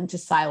fell into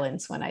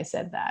silence when I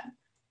said that.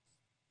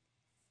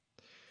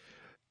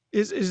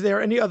 Is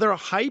there any other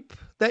hype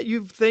that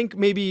you think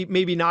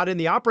maybe not in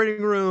the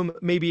operating room,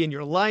 maybe in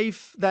your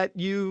life that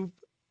you've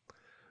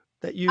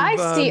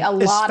I see a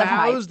lot of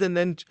hype. And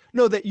then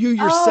that you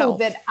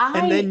yourself,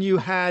 and then you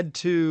had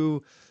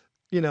to,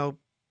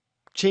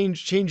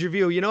 change your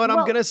view. You know what?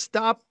 I'm going to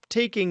stop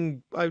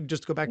taking, I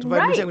just go back to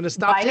vitamin C. I'm going to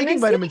stop taking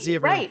vitamin C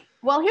every day.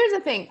 Well, here's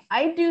the thing.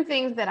 I do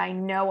things that I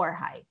know are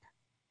hype,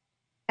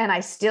 and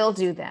I still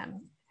do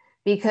them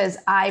because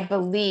I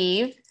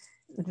believe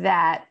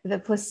that the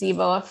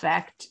placebo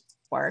effect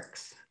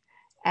works.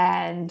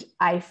 And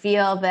I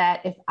feel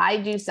that if I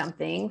do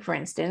something, for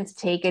instance,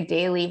 take a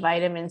daily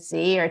vitamin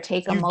C or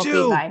take a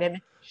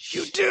multivitamin.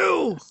 You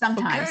do.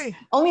 Sometimes. Okay.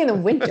 Only in the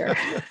winter.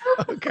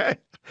 Okay.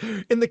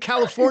 In the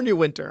California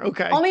winter.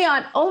 Okay. Only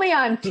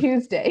on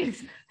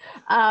Tuesdays.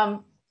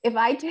 If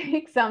I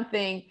take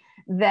something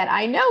that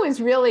I know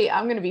is really,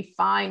 I'm going to be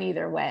fine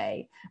either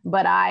way,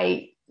 but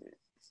I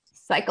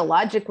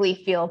psychologically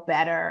feel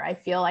better. I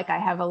feel like I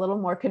have a little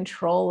more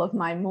control of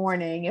my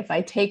morning if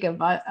I take a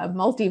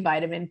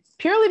multivitamin,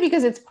 purely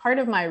because it's part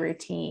of my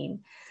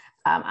routine.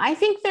 I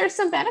think there's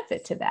some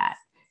benefit to that.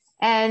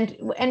 And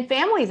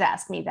families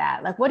ask me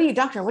that, like,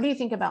 doctor, what do you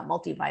think about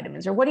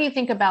multivitamins? Or what do you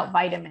think about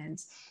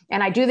vitamins?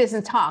 And I do this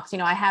in talks.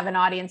 I have an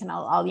audience, and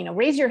I'll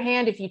raise your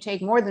hand if you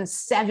take more than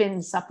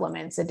 7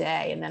 supplements a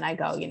day. And then I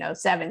go,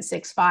 7,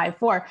 6, 5,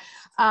 4.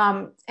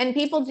 And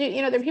people do,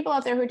 there are people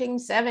out there who are taking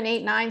 7,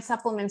 8, 9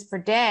 supplements per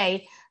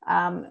day,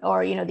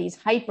 or, these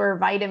hyper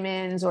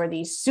vitamins or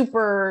these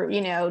super,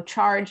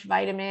 charged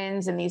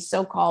vitamins and these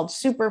so-called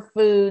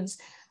superfoods.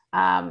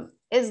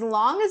 As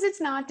long as it's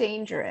not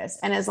dangerous,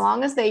 and as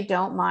long as they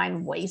don't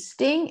mind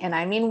wasting, and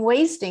I mean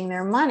wasting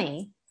their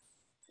money,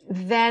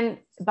 then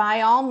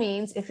by all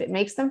means, if it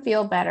makes them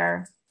feel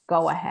better,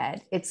 go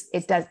ahead.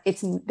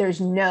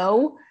 There's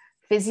no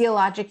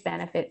physiologic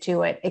benefit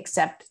to it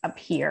except up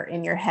here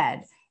in your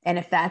head. And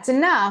if that's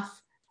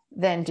enough,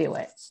 then do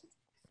it.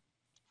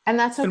 And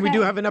that's okay. And we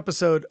do have an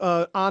episode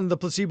on the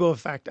placebo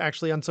effect,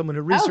 actually, on someone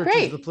who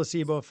researches the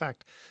placebo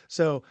effect.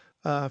 So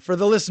for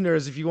the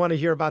listeners, if you want to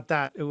hear about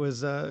that, it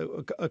was a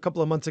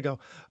couple of months ago.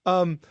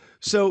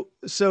 So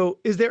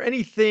is there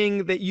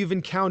anything that you've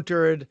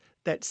encountered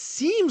that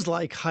seems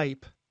like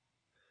hype,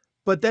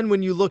 but then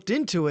when you looked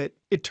into it,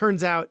 it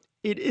turns out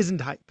it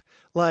isn't hype?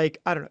 Like,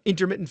 I don't know,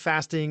 intermittent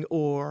fasting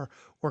or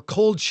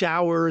cold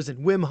showers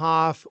and Wim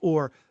Hof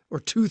or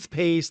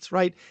toothpaste,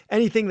 right?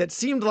 Anything that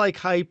seemed like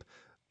hype,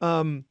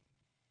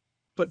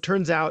 but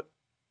turns out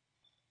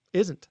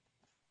isn't.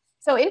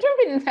 So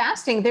intermittent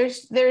fasting,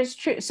 there's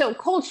true. So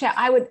cold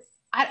shower,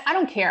 I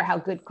don't care how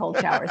good cold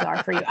showers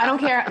are for you. I don't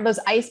care those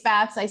ice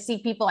baths. I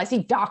see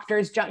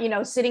doctors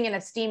sitting in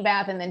a steam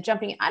bath and then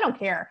jumping in. I don't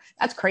care.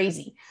 That's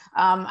crazy.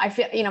 I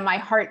feel, my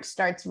heart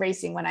starts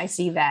racing when I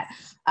see that.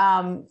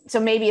 So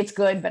maybe it's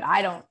good, but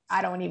I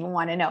don't even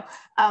want to know.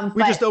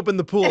 We just opened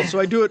the pool. So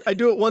I do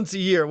it once a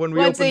year when we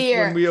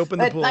open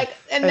the pool.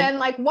 Then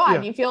why?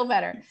 Yeah. You feel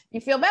better.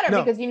 You feel better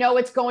because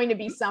it's going to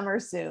be summer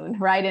soon,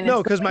 right? And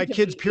no, because my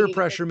kids peer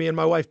pressure me, and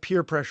my wife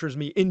peer pressures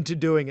me into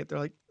doing it. They're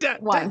like, Dad,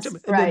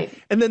 right.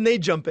 And then they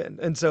jump in.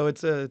 And so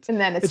it's fun.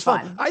 That's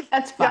fun.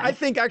 Yeah, I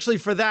think actually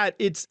for that,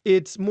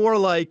 it's more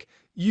like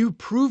you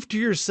prove to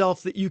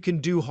yourself that you can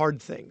do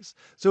hard things.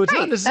 So it's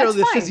not necessarily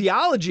the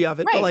physiology of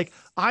it, but like,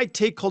 I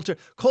take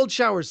cold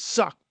showers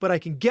suck, but I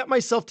can get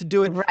myself to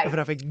do it. Right.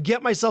 If I can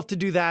get myself to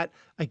do that,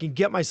 I can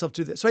get myself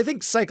to do this. So I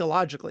think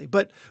psychologically,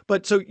 but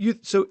so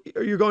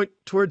you're going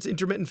towards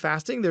intermittent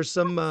fasting. There's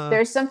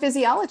some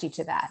physiology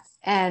to that.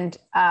 And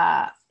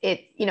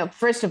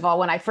first of all,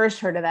 when I first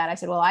heard of that, I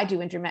said, well, I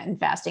do intermittent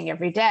fasting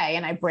every day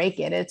and I break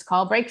it. It's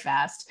called break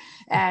fast.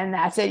 And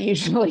that's at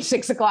usually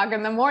 6 o'clock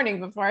in the morning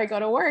before I go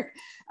to work.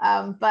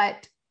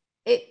 But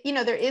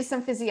there is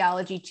some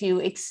physiology to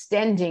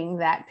extending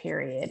that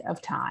period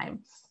of time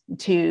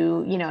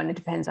to, and it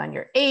depends on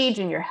your age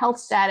and your health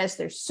status.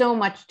 There's so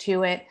much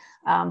to it.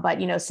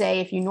 But, say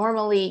if you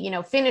normally,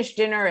 finish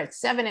dinner at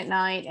 7 at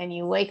night and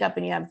you wake up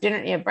and you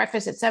have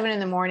breakfast at 7 in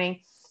the morning,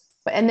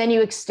 and then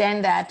you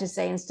extend that to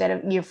say, instead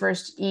of your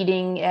first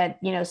eating at,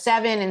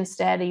 7,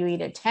 instead you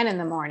eat at 10 in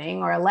the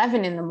morning or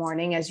 11 in the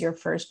morning as your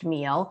first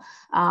meal,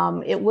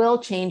 it will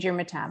change your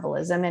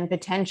metabolism and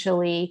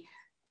potentially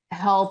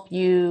help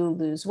you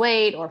lose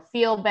weight or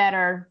feel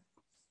better.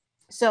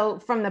 So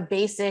from the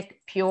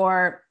basic,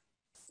 pure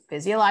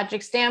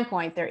physiologic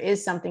standpoint, there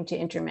is something to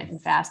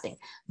intermittent fasting.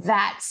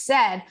 That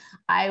said,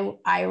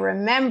 I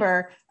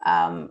remember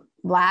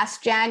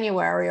last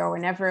January or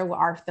whenever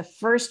the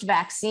first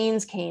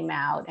vaccines came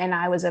out, and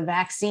I was a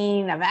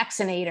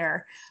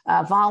vaccinator,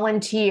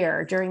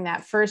 volunteer during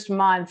that first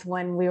month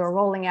when we were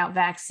rolling out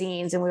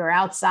vaccines, and we were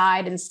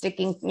outside and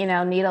sticking,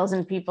 needles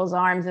in people's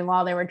arms, and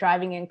while they were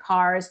driving in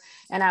cars,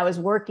 and I was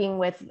working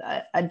with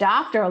a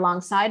doctor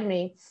alongside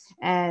me,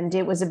 and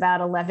it was about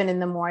 11 in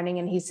the morning,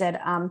 and he said,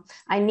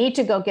 I need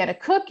to go get a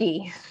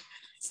cookie. I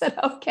said,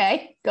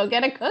 okay, go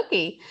get a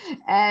cookie.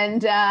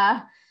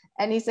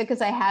 And he said,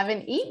 because I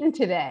haven't eaten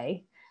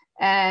today.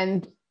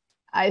 And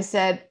I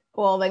said,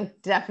 well, then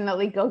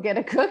definitely go get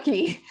a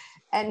cookie.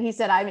 And he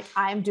said,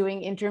 I'm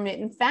doing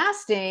intermittent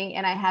fasting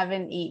and I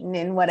haven't eaten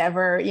in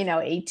whatever,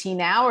 18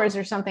 hours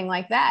or something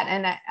like that.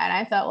 And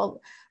I thought,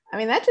 well, I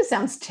mean, that just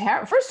sounds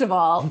terrible. First of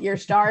all, you're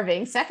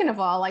starving. Second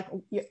of all, like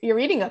you're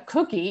eating a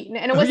cookie,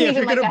 and it wasn't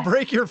even like a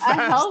break your fast,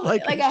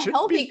 a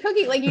healthy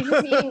cookie. Like you're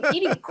just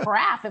eating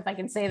crap, if I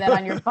can say that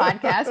on your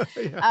podcast.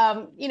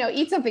 Yeah.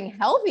 Eat something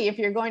healthy if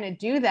you're going to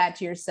do that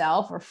to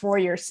yourself or for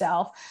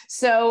yourself.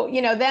 So,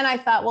 then I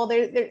thought, well,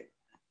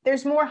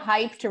 there's more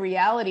hype to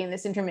reality in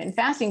this intermittent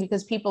fasting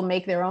because people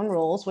make their own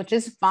rules, which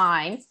is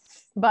fine.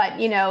 But,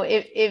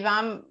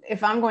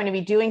 if I'm going to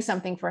be doing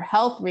something for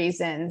health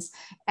reasons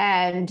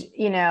and,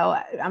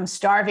 I'm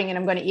starving and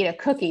I'm going to eat a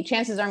cookie,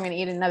 chances are I'm going to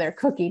eat another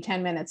cookie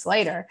 10 minutes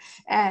later.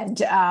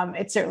 And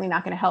it's certainly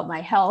not going to help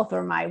my health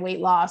or my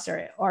weight loss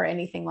or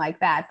anything like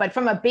that. But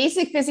from a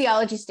basic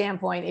physiology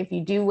standpoint, if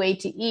you do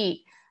wait to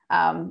eat,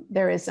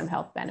 there is some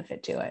health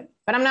benefit to it.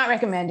 But I'm not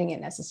recommending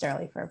it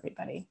necessarily for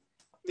everybody.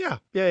 Yeah.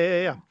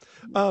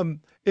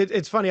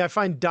 It's funny. I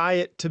find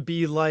diet to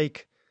be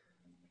like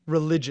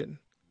religion.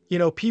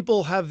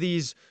 People have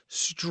these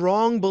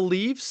strong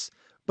beliefs,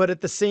 but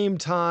at the same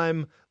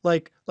time,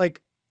 like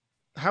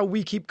how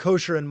we keep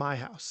kosher in my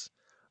house,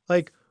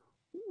 like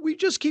we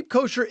just keep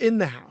kosher in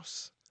the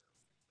house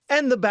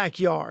and the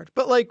backyard,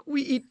 but like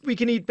we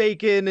can eat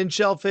bacon and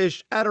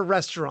shellfish at a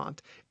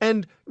restaurant,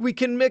 and we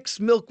can mix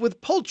milk with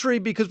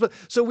poultry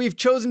so we've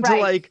chosen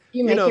to make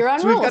your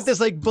own rules. We've got this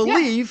like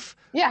belief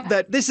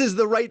that this is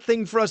the right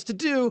thing for us to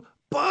do.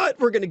 But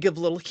we're going to give a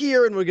little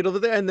here and we're going to over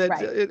there. And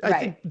I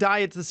think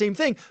diet's the same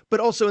thing, but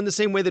also in the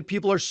same way that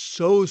people are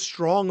so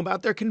strong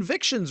about their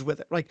convictions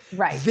with it. Like,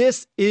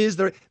 this is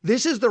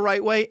the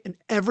right way and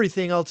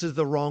everything else is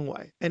the wrong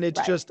way. And it's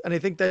and I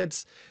think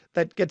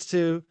that gets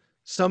to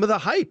some of the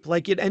hype.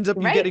 Like it ends up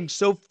you getting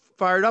so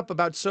fired up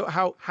about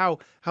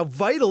how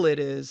vital it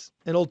is.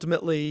 And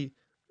ultimately,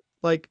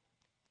 like,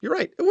 you're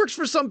right. It works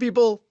for some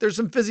people. There's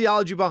some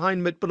physiology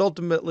behind it, but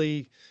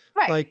ultimately,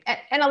 like,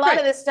 and a lot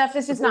of this stuff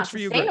is just not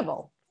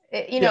sustainable.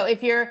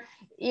 If you're,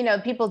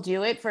 people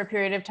do it for a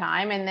period of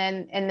time and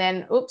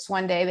then, oops,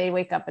 one day they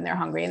wake up and they're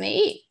hungry and they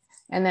eat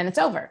and then it's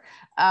over.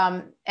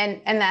 And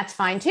that's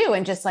fine too.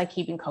 And just like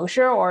keeping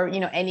kosher or,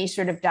 any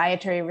sort of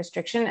dietary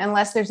restriction,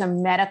 unless there's a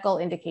medical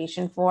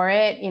indication for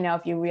it,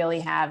 if you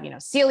really have,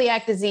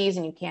 celiac disease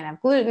and you can't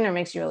have gluten or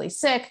makes you really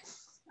sick.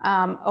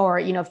 Or,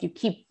 if you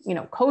keep,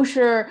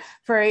 kosher,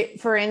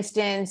 for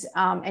instance,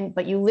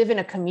 but you live in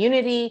a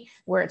community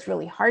where it's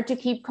really hard to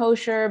keep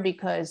kosher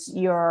because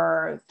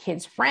your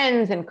kids'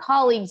 friends and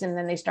colleagues, and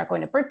then they start going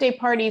to birthday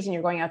parties and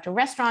you're going out to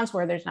restaurants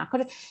where there's not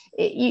kosher,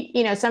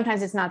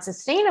 sometimes it's not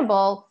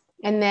sustainable.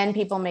 And then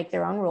people make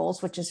their own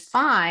rules, which is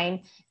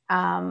fine.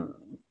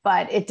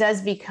 But it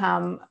does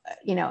become,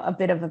 a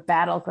bit of a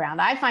battleground.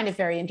 I find it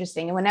very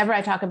interesting. And whenever I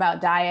talk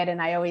about diet,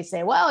 and I always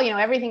say, well,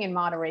 everything in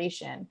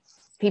moderation,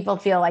 people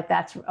feel like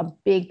that's a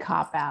big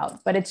cop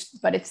out, but it's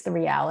the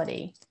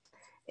reality.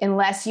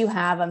 Unless you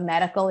have a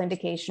medical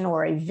indication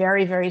or a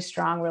very, very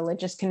strong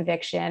religious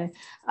conviction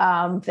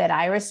that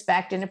I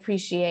respect and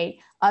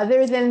appreciate.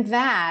 Other than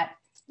that,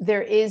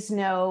 there is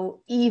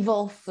no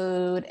evil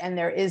food and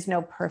there is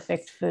no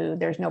perfect food.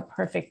 There's no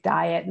perfect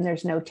diet and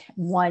there's no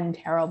one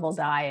terrible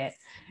diet.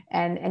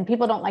 And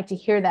people don't like to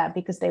hear that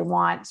because they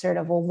want sort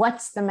of, well,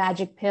 what's the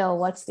magic pill?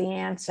 What's the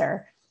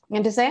answer?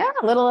 And to say,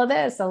 a little of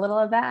this, a little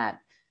of that.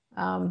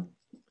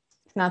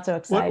 It's not so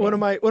exciting. One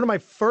of my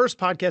first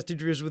podcast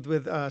interviews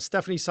with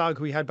Stephanie Sogg,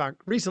 who we had back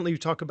recently, we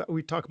talk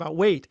about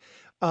weight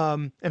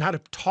and how to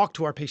talk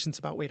to our patients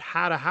about weight,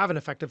 how to have an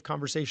effective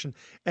conversation.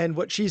 And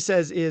what she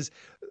says is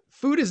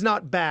food is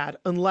not bad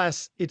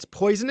unless it's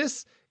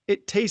poisonous,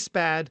 it tastes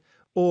bad,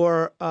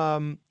 or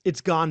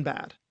it's gone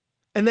bad.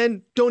 And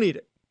then don't eat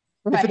it.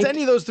 If it's any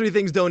of those three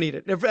things, don't eat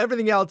it. If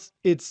everything else,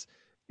 it's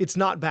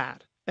not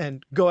bad,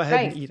 and go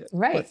ahead and eat it.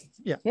 But,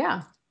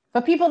 yeah.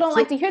 But people don't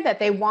like to hear that.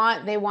 They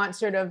want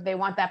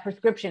that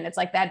prescription. It's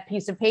like that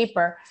piece of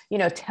paper,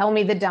 tell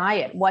me the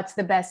diet. What's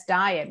the best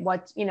diet?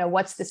 What's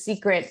the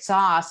secret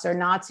sauce or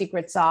not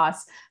secret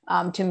sauce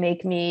to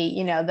make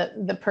me,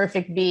 the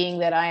perfect being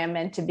that I am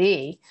meant to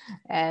be.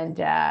 And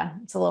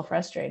it's a little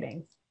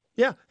frustrating.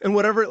 Yeah. And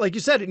whatever, like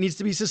you said, it needs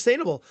to be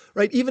sustainable,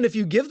 right? Even if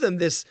you give them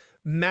this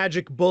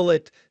magic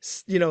bullet,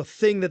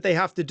 thing that they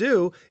have to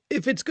do,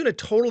 if it's going to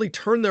totally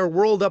turn their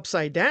world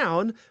upside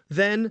down,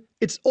 then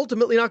it's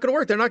ultimately not going to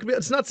work.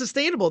 It's not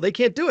sustainable. They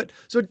can't do it.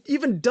 So it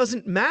even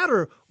doesn't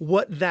matter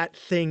what that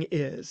thing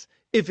is.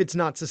 if it's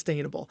not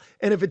sustainable?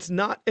 And if it's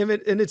not, and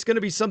it's going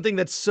to be something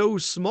that's so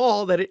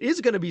small that it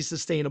is going to be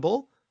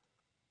sustainable,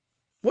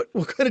 what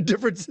kind of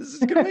difference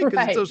is it going to make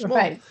because it's so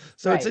small?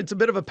 So it's a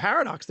bit of a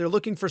paradox. They're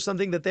looking for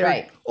something that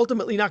they're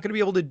ultimately not going to be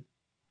able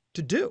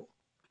to do.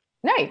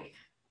 Right.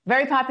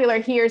 Very popular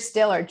here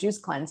still are juice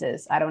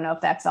cleanses. I don't know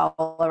if that's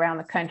all around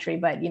the country,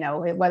 but, you know,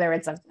 whether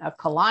it's a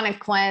colonic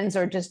cleanse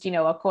or just, you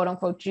know, a quote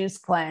unquote juice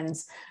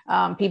cleanse,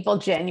 people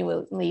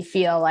genuinely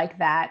feel like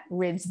that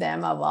rids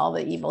them of all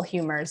the evil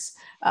humors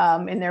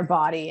in their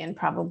body and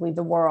probably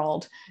the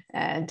world.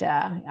 And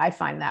I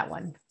find that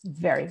one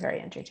very,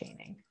 very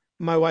entertaining.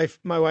 My wife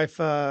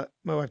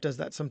does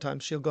that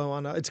sometimes. She'll go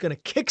on, I'm going to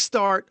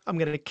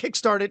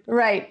kickstart it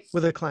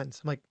with a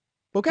cleanse. I'm like,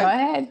 okay, go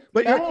ahead.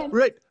 But go ahead.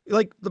 Right.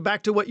 Like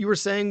back to what you were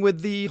saying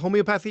with the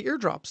homeopathy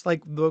eardrops,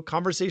 like the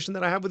conversation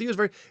that I have with you is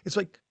it's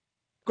like,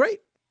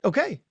 great.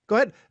 Okay, go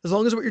ahead. As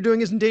long as what you're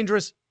doing isn't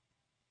dangerous.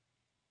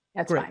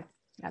 That's fine.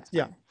 That's fine.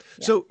 Yeah.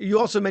 So you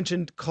also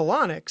mentioned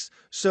colonics.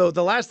 So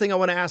the last thing I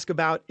want to ask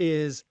about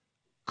is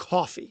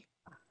coffee,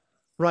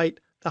 right?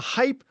 The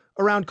hype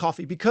around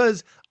coffee,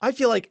 because I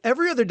feel like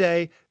every other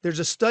day there's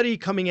a study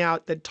coming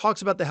out that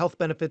talks about the health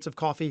benefits of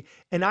coffee.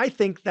 And I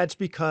think that's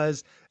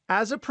because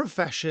as a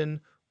profession,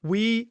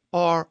 we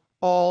are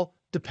all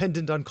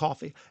dependent on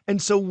coffee.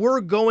 And so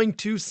we're going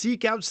to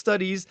seek out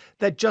studies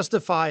that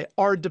justify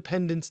our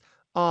dependence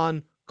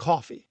on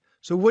coffee.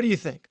 So what do you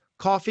think?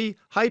 Coffee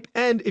hype?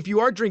 And if you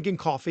are drinking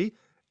coffee,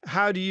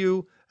 do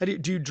you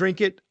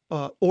drink it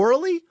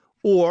orally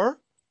or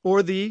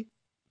the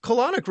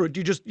colonic route?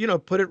 Do you just,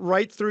 put it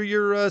right through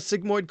your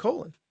sigmoid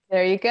colon?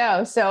 There you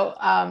go. So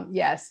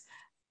yes,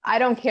 I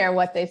don't care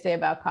what they say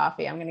about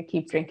coffee. I'm going to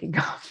keep drinking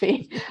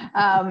coffee.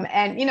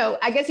 And,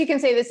 I guess you can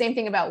say the same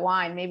thing about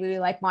wine. Maybe we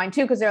like wine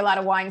too, because there are a lot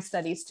of wine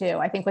studies too.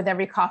 I think with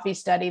every coffee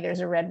study, there's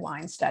a red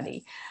wine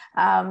study.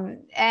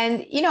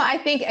 I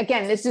think,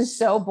 again, this is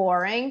so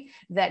boring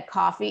that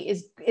coffee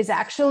is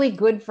actually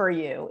good for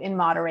you in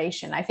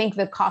moderation. I think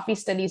the coffee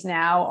studies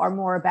now are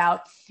more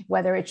about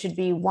whether it should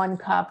be 1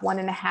 cup,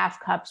 1.5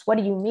 cups. What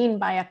do you mean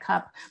by a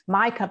cup?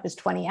 My cup is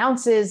 20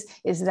 ounces.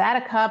 Is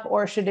that a cup,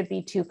 or should it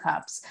be 2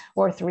 cups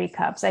or 3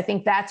 cups? I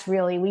think that's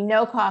really, we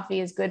know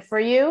coffee is good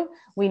for you.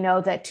 We know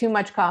that too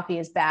much coffee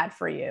is bad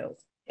for you.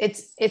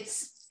 It's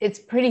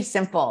pretty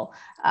simple.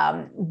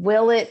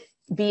 Will it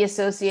be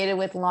associated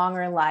with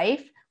longer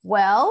life?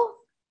 Well,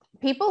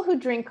 people who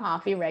drink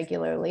coffee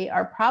regularly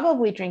are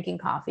probably drinking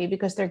coffee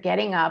because they're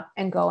getting up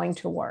and going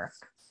to work.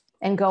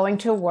 And going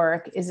to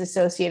work is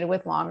associated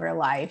with longer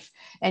life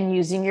and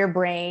using your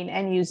brain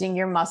and using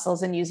your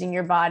muscles and using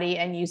your body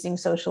and using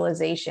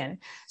socialization.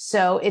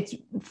 So it's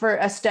for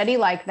a study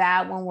like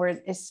that,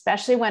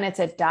 especially when it's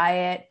a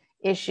diet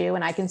issue,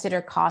 and I consider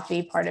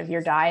coffee part of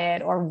your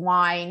diet, or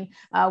wine,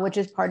 which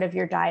is part of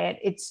your diet,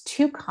 it's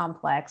too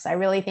complex. I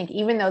really think,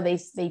 even though they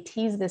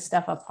tease this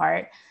stuff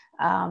apart,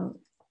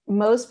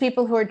 most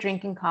people who are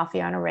drinking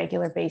coffee on a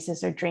regular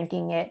basis are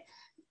drinking it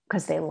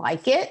because they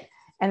like it,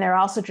 and they're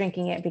also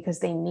drinking it because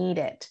they need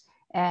it.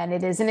 And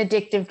it is an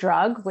addictive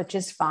drug, which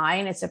is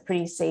fine. It's a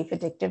pretty safe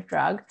addictive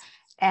drug.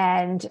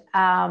 And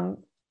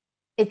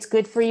it's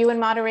good for you in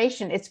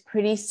moderation. It's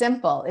pretty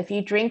simple. If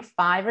you drink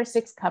 5 or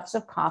 6 cups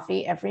of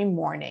coffee every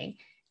morning,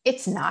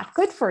 it's not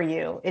good for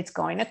you. It's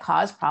going to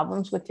cause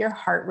problems with your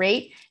heart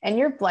rate and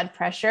your blood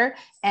pressure,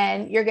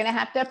 and you're going to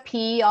have to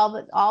pee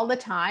all the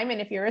time.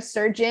 And if you're a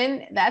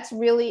surgeon, that's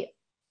really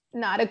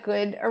not a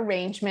good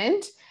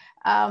arrangement.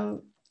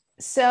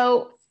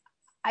 So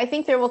I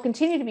think there will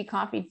continue to be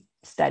coffee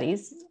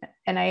studies.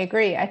 And I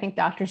agree. I think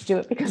doctors do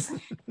it because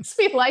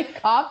we like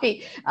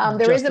coffee.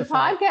 There is a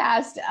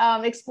podcast,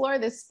 Explore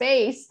the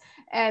Space,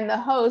 and the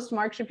host,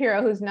 Mark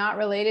Shapiro, who's not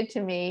related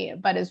to me,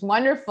 but is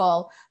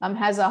wonderful,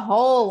 has a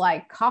whole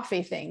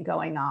coffee thing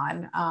going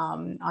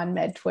on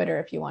Med Twitter,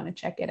 if you want to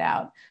check it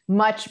out.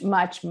 Much,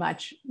 much,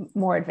 much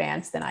more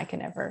advanced than I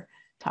can ever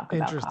talk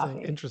about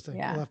coffee. Interesting.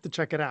 Yeah. We'll have to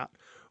check it out.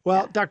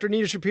 Well, Dr.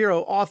 Nina Shapiro,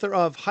 author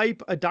of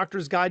Hype, A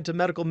Doctor's Guide to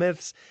Medical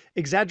Myths,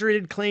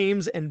 Exaggerated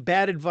Claims and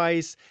Bad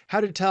Advice,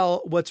 How to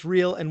Tell What's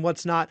Real and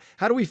What's Not.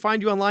 How do we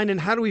find you online, and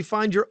how do we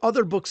find your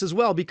other books as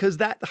well? Because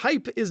that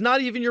Hype is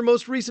not even your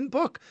most recent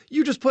book.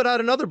 You just put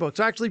out another book.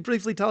 So actually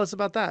briefly tell us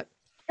about that.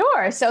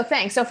 Sure. So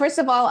thanks. So first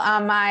of all,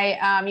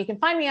 you can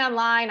find me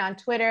online on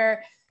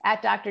Twitter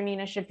at Dr.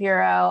 Nina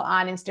Shapiro,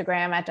 on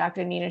Instagram at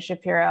Dr. Nina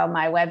Shapiro.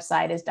 My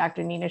website is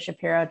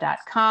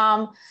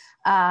drninashapiro.com.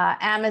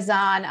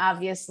 Amazon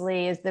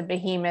obviously is the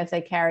behemoth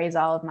that carries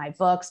all of my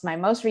books. My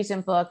most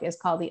recent book is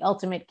called The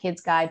Ultimate Kid's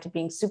Guide to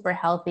Being Super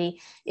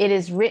Healthy. It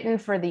is written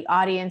for the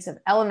audience of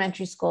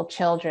elementary school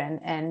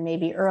children and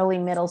maybe early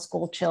middle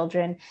school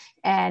children.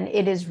 And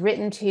it is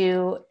written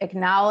to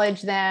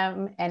acknowledge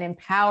them and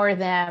empower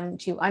them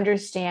to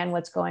understand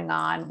what's going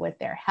on with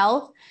their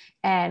health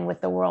and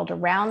with the world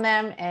around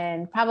them.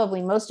 And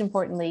probably most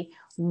importantly,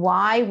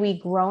 why we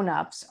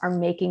grown-ups are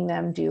making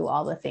them do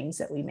all the things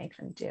that we make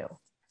them do.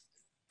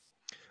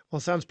 Well,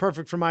 sounds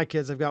perfect for my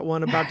kids. I've got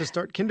one about to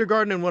start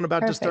kindergarten and one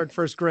about to start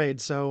first grade.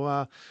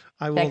 So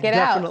I will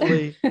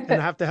definitely and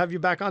have to have you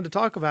back on to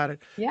talk about it.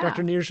 Yeah.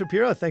 Dr. Nina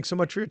Shapiro, thanks so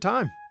much for your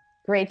time.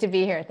 Great to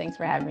be here. Thanks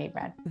for having me,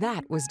 Brad.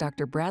 That was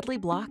Dr. Bradley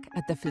Block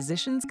at the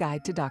Physician's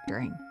Guide to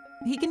Doctoring.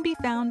 He can be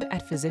found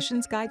at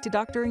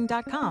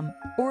physiciansguidetodoctoring.com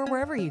or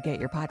wherever you get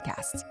your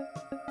podcasts.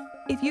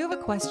 If you have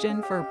a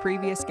question for a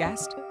previous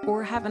guest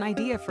or have an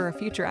idea for a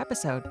future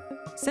episode,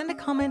 send a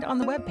comment on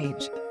the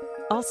webpage.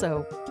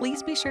 Also,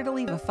 please be sure to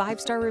leave a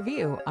 5-star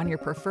review on your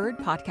preferred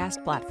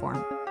podcast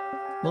platform.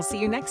 We'll see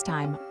you next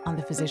time on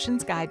the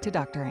Physician's Guide to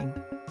Doctoring.